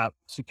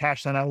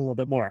cash that out a little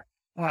bit more.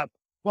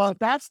 Well, if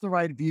that's the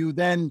right view,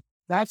 then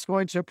that's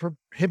going to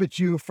prohibit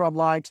you from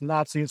lying to the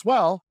Nazi as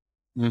well,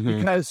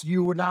 because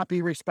you would not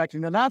be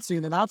respecting the Nazi,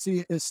 and the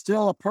Nazi is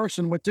still a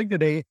person with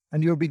dignity,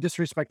 and you would be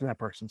disrespecting that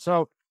person.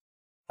 So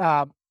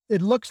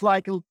it looks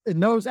like in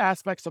those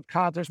aspects of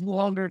Kant, there's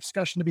longer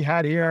discussion to be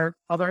had here.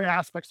 Other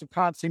aspects of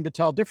Kant seem to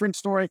tell a different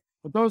story,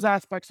 but those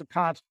aspects of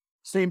Kant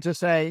seem to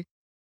say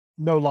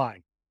no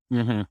lying.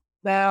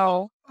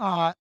 Now,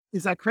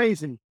 is that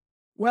crazy?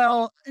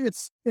 Well,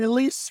 it's at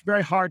least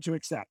very hard to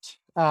accept.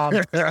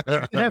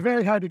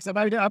 Very hard to accept.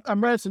 I mean,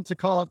 I'm reticent to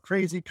call it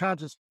crazy.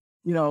 Kant is,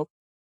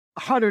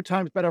 100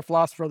 times better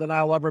philosopher than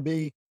I'll ever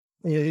be.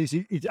 He's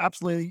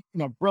absolutely,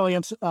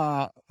 brilliant,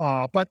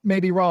 but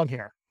maybe wrong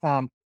here.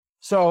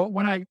 So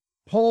when I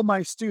poll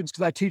my students,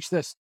 because I teach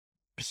this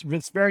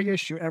very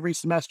issue every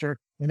semester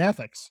in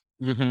ethics,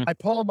 I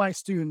poll my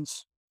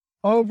students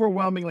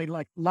overwhelmingly,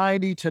 like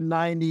 90 to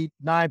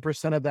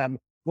 99% of them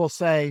will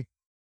say,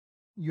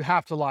 you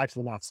have to lie to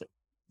the Nazi.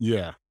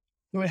 Yeah.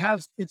 So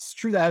it's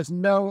true that has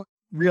no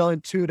real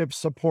intuitive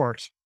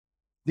support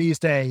these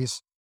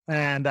days.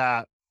 And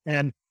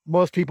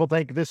most people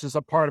think this is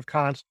a part of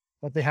Kant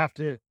that they have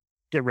to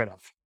get rid of.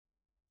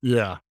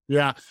 Yeah.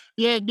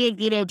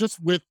 Just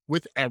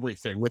with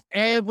everything, with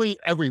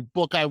every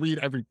book I read,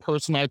 every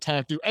person I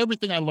talk to,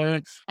 everything I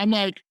learn, I'm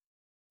like,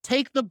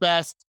 take the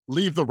best,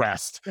 leave the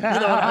rest. You know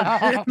what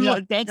I mean?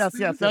 Like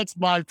that's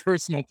my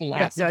personal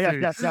philosophy.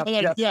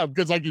 Yeah,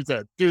 because like you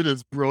said, dude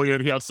is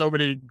brilliant. He has so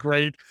many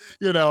great,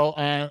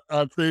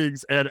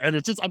 things, and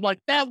it's just I'm like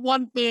that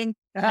one thing.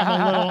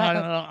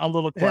 I'm a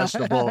little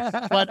questionable,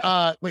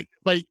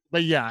 but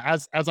yeah,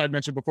 as I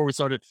mentioned before we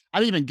started, I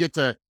didn't even get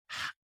to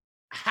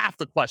half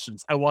the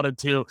questions I wanted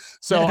to.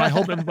 So I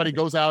hope everybody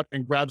goes out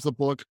and grabs the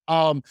book.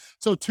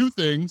 So two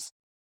things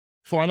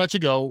before I let you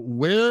go.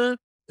 Where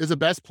is the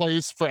best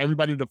place for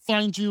everybody to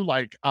find you?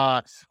 Like,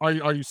 are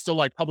you still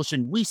like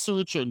publishing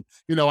research? And,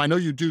 I know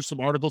you do some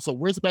articles. So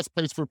where's the best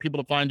place for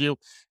people to find you?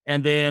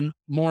 And then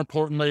more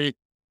importantly,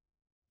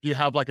 do you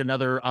have like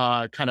another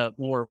kind of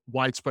more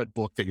widespread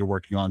book that you're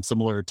working on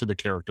similar to the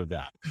Character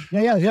Gap?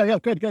 Yeah.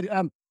 Good.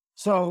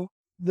 So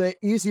the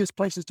easiest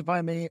places to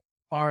find me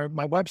are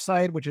my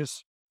website, which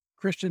is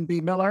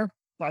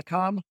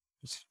christianbmiller.com.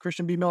 It's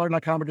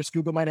christianbmiller.com, or just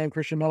Google my name,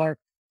 Christian Miller.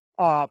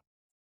 Or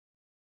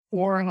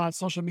on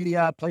social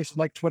media, places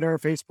like Twitter,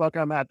 Facebook,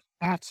 I'm at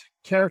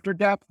Character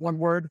Gap, one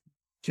word,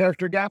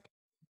 Character Gap.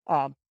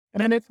 And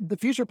then the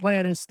future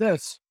plan is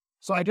this.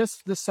 So I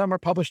just this summer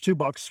published 2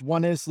 books.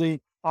 One is the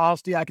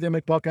honesty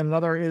academic book, and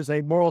another is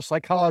a moral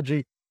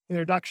psychology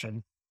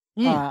introduction.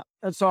 And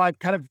so I'm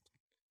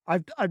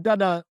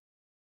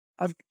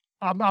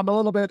a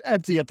little bit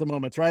empty at the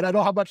moment, right? I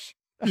don't have much,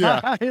 so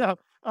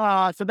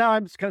now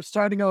I'm just kind of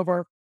starting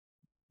over.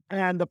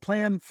 And the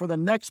plan for the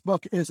next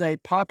book is a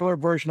popular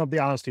version of the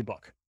honesty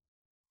book.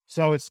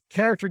 So it's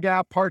Character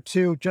Gap Part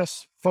 2,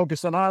 just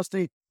focused on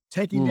honesty,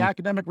 taking the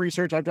academic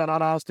research I've done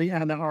on honesty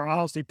and our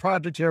honesty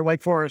project here at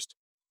Wake Forest,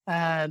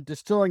 and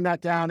distilling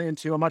that down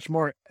into a much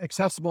more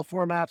accessible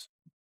format,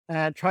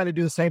 and trying to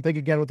do the same thing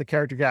again with the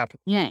Character Gap.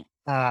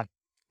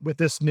 With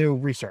this new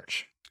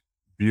research.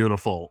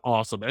 Beautiful.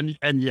 Awesome.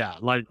 And yeah,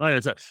 like I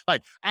said,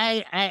 like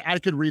I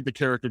could read the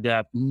Character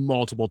Gap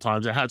multiple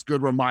times. It has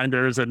good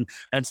reminders and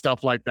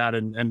stuff like that.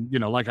 And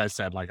like I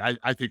said, like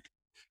I think,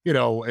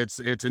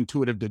 it's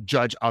intuitive to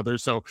judge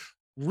others. So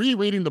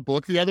rereading the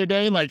book the other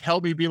day, like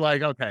helped me be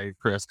like, okay,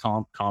 Chris,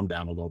 calm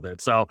down a little bit.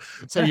 So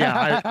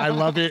yeah, I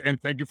love it. And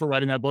thank you for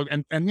writing that book.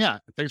 And yeah,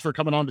 thanks for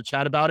coming on to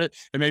chat about it.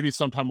 And maybe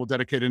sometime we'll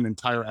dedicate an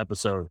entire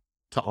episode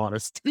to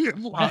honesty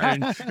and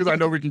lying, because I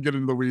know we can get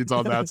into the weeds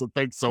on that. So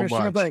thanks so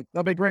much.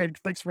 That'll be great.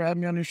 Thanks for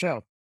having me on your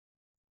show.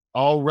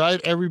 All right,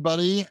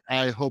 everybody.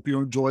 I hope you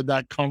enjoyed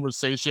that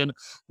conversation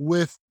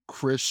with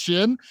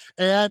Christian.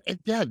 And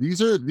yeah,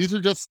 these are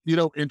just,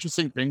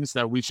 interesting things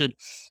that we should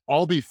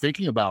all be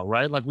thinking about,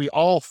 right? Like we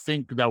all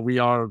think that we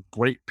are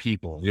great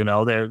people,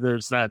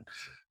 there's that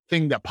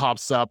thing that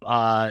pops up,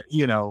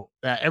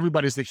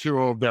 everybody's the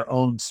hero of their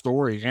own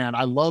story. And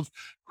I love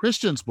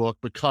Christian's book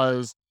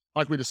because,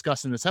 like we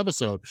discussed in this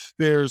episode,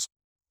 there's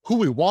who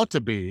we want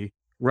to be,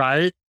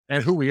 right?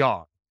 And who we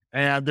are.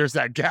 And there's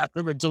that gap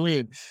in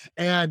between.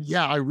 And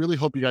yeah, I really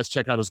hope you guys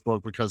check out his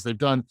book because they've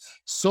done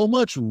so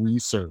much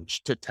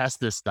research to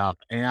test this stuff.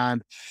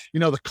 And,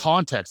 the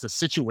context, the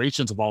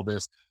situations of all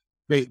this,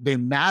 they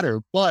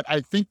matter. But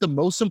I think the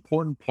most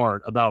important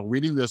part about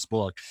reading this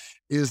book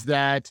is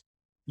that,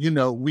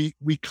 we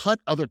cut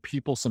other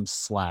people some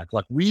slack.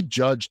 Like we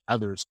judge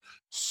others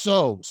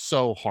so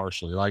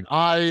harshly. Like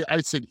I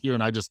sit here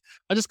and I just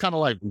kind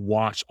of like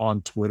watch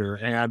on Twitter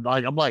and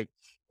like I'm like,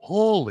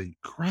 holy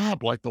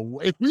crap, like the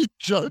way we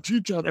judge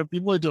each other,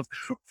 people are just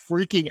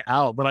freaking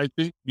out. But I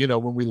think,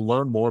 when we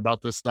learn more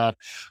about this stuff,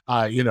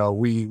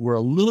 we're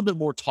a little bit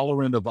more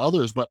tolerant of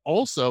others, but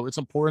also it's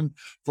important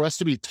for us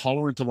to be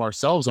tolerant of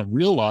ourselves and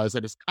realize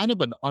that it's kind of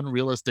an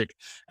unrealistic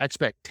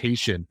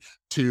expectation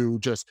to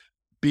just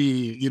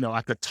be,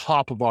 at the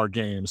top of our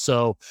game.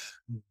 So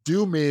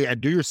do me and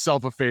do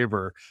yourself a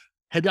favor.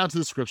 Head down to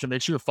the description,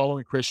 make sure you're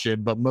following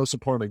Christian, but most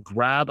importantly,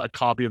 grab a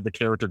copy of The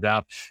Character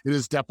Gap. It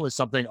is definitely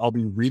something I'll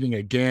be reading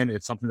again.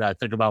 It's something that I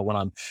think about when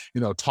I'm,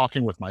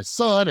 talking with my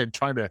son and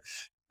trying to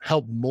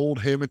help mold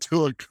him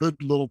into a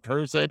good little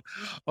person.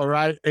 All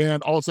right.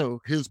 And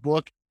also his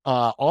book,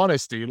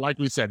 Honesty, like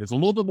we said, it's a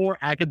little bit more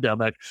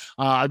academic.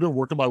 I've been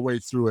working my way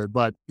through it,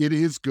 but it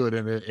is good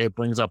and it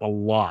brings up a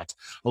lot,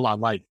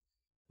 like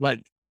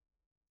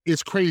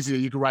it's crazy that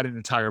you can write an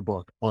entire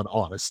book on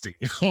honesty.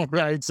 All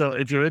right. So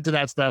if you're into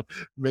that stuff,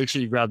 make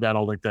sure you grab that.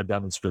 I'll link that down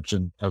in the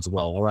description as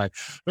well. All right.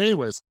 But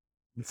anyways,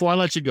 before I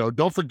let you go,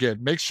 don't forget,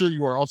 make sure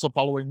you are also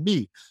following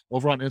me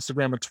over on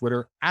Instagram and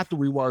Twitter at The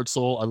Rewired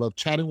Soul. I love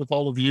chatting with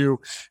all of you.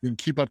 You can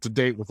keep up to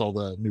date with all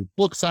the new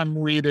books I'm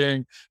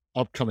reading,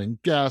 upcoming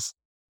guests,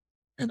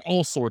 and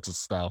all sorts of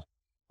stuff.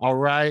 All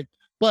right.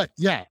 But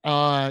yeah,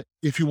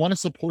 if you want to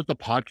support the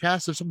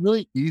podcast, there's some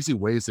really easy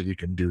ways that you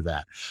can do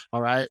that.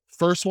 All right.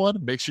 First one,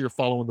 make sure you're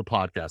following the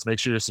podcast. Make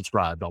sure you're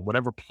subscribed on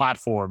whatever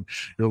platform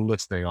you're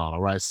listening on.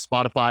 All right.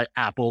 Spotify,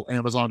 Apple,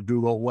 Amazon,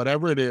 Google,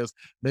 whatever it is,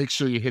 make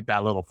sure you hit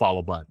that little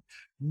follow button.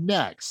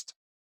 Next,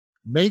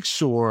 make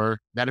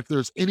sure that if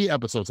there's any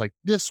episodes like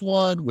this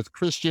one with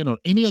Christian or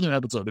any other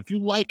episode, if you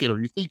like it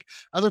or you think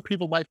other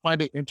people might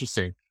find it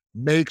interesting,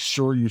 make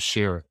sure you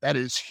share it. That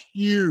is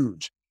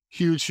huge.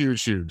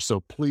 Huge.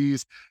 So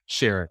please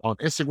share it on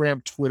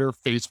Instagram, Twitter,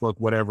 Facebook,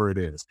 whatever it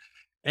is.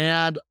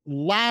 And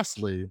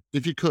lastly,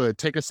 if you could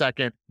take a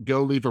second,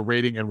 go leave a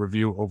rating and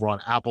review over on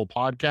Apple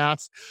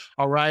Podcasts.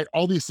 All right.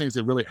 All these things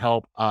that really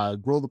help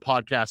grow the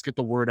podcast, get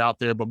the word out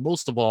there. But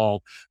most of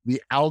all, the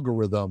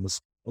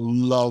algorithms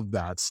love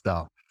that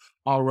stuff.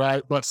 All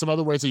right. But some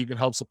other ways that you can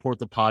help support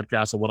the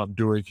podcast and what I'm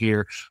doing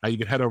here, you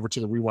can head over to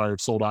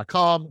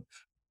therewiredsoul.com.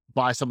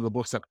 Buy some of the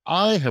books that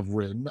I have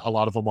written, a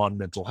lot of them on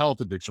mental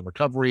health, addiction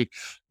recovery,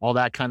 all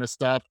that kind of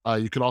stuff.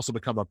 You can also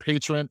become a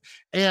patron.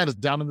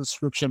 And down in the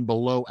description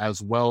below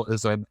as well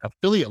is an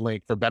affiliate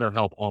link for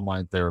BetterHelp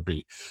Online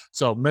Therapy.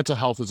 So mental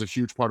health is a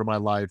huge part of my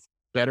life.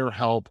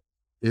 BetterHelp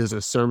is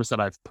a service that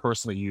I've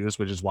personally used,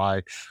 which is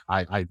why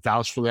I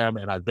vouch for them.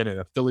 And I've been an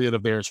affiliate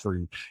of theirs for,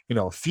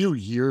 a few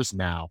years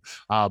now.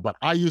 But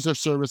I use their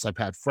service. I've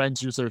had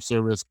friends use their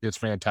service. It's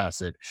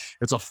fantastic.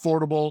 It's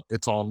affordable.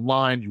 It's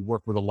online. You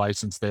work with a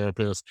licensed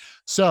therapist.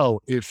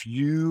 So if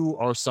you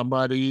are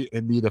somebody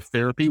in need of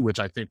therapy,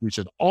 which I think we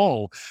should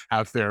all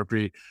have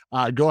therapy,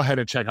 go ahead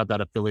and check out that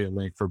affiliate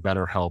link for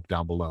BetterHelp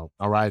down below.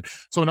 All right.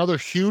 So another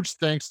huge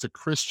thanks to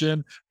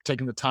Christian for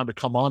taking the time to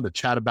come on to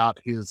chat about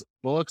his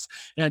books.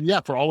 And yeah,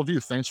 for all of you,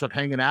 thanks for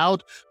hanging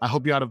out. I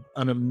hope you had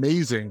an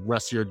amazing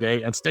rest of your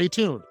day and stay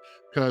tuned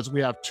because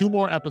we have 2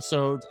 more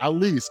episodes at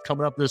least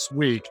coming up this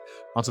week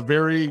on some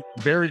very,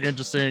 very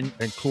interesting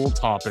and cool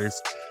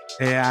topics.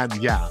 And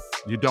yeah,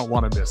 you don't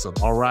want to miss them.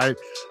 All right.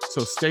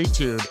 So stay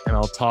tuned and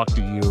I'll talk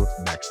to you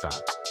next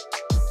time.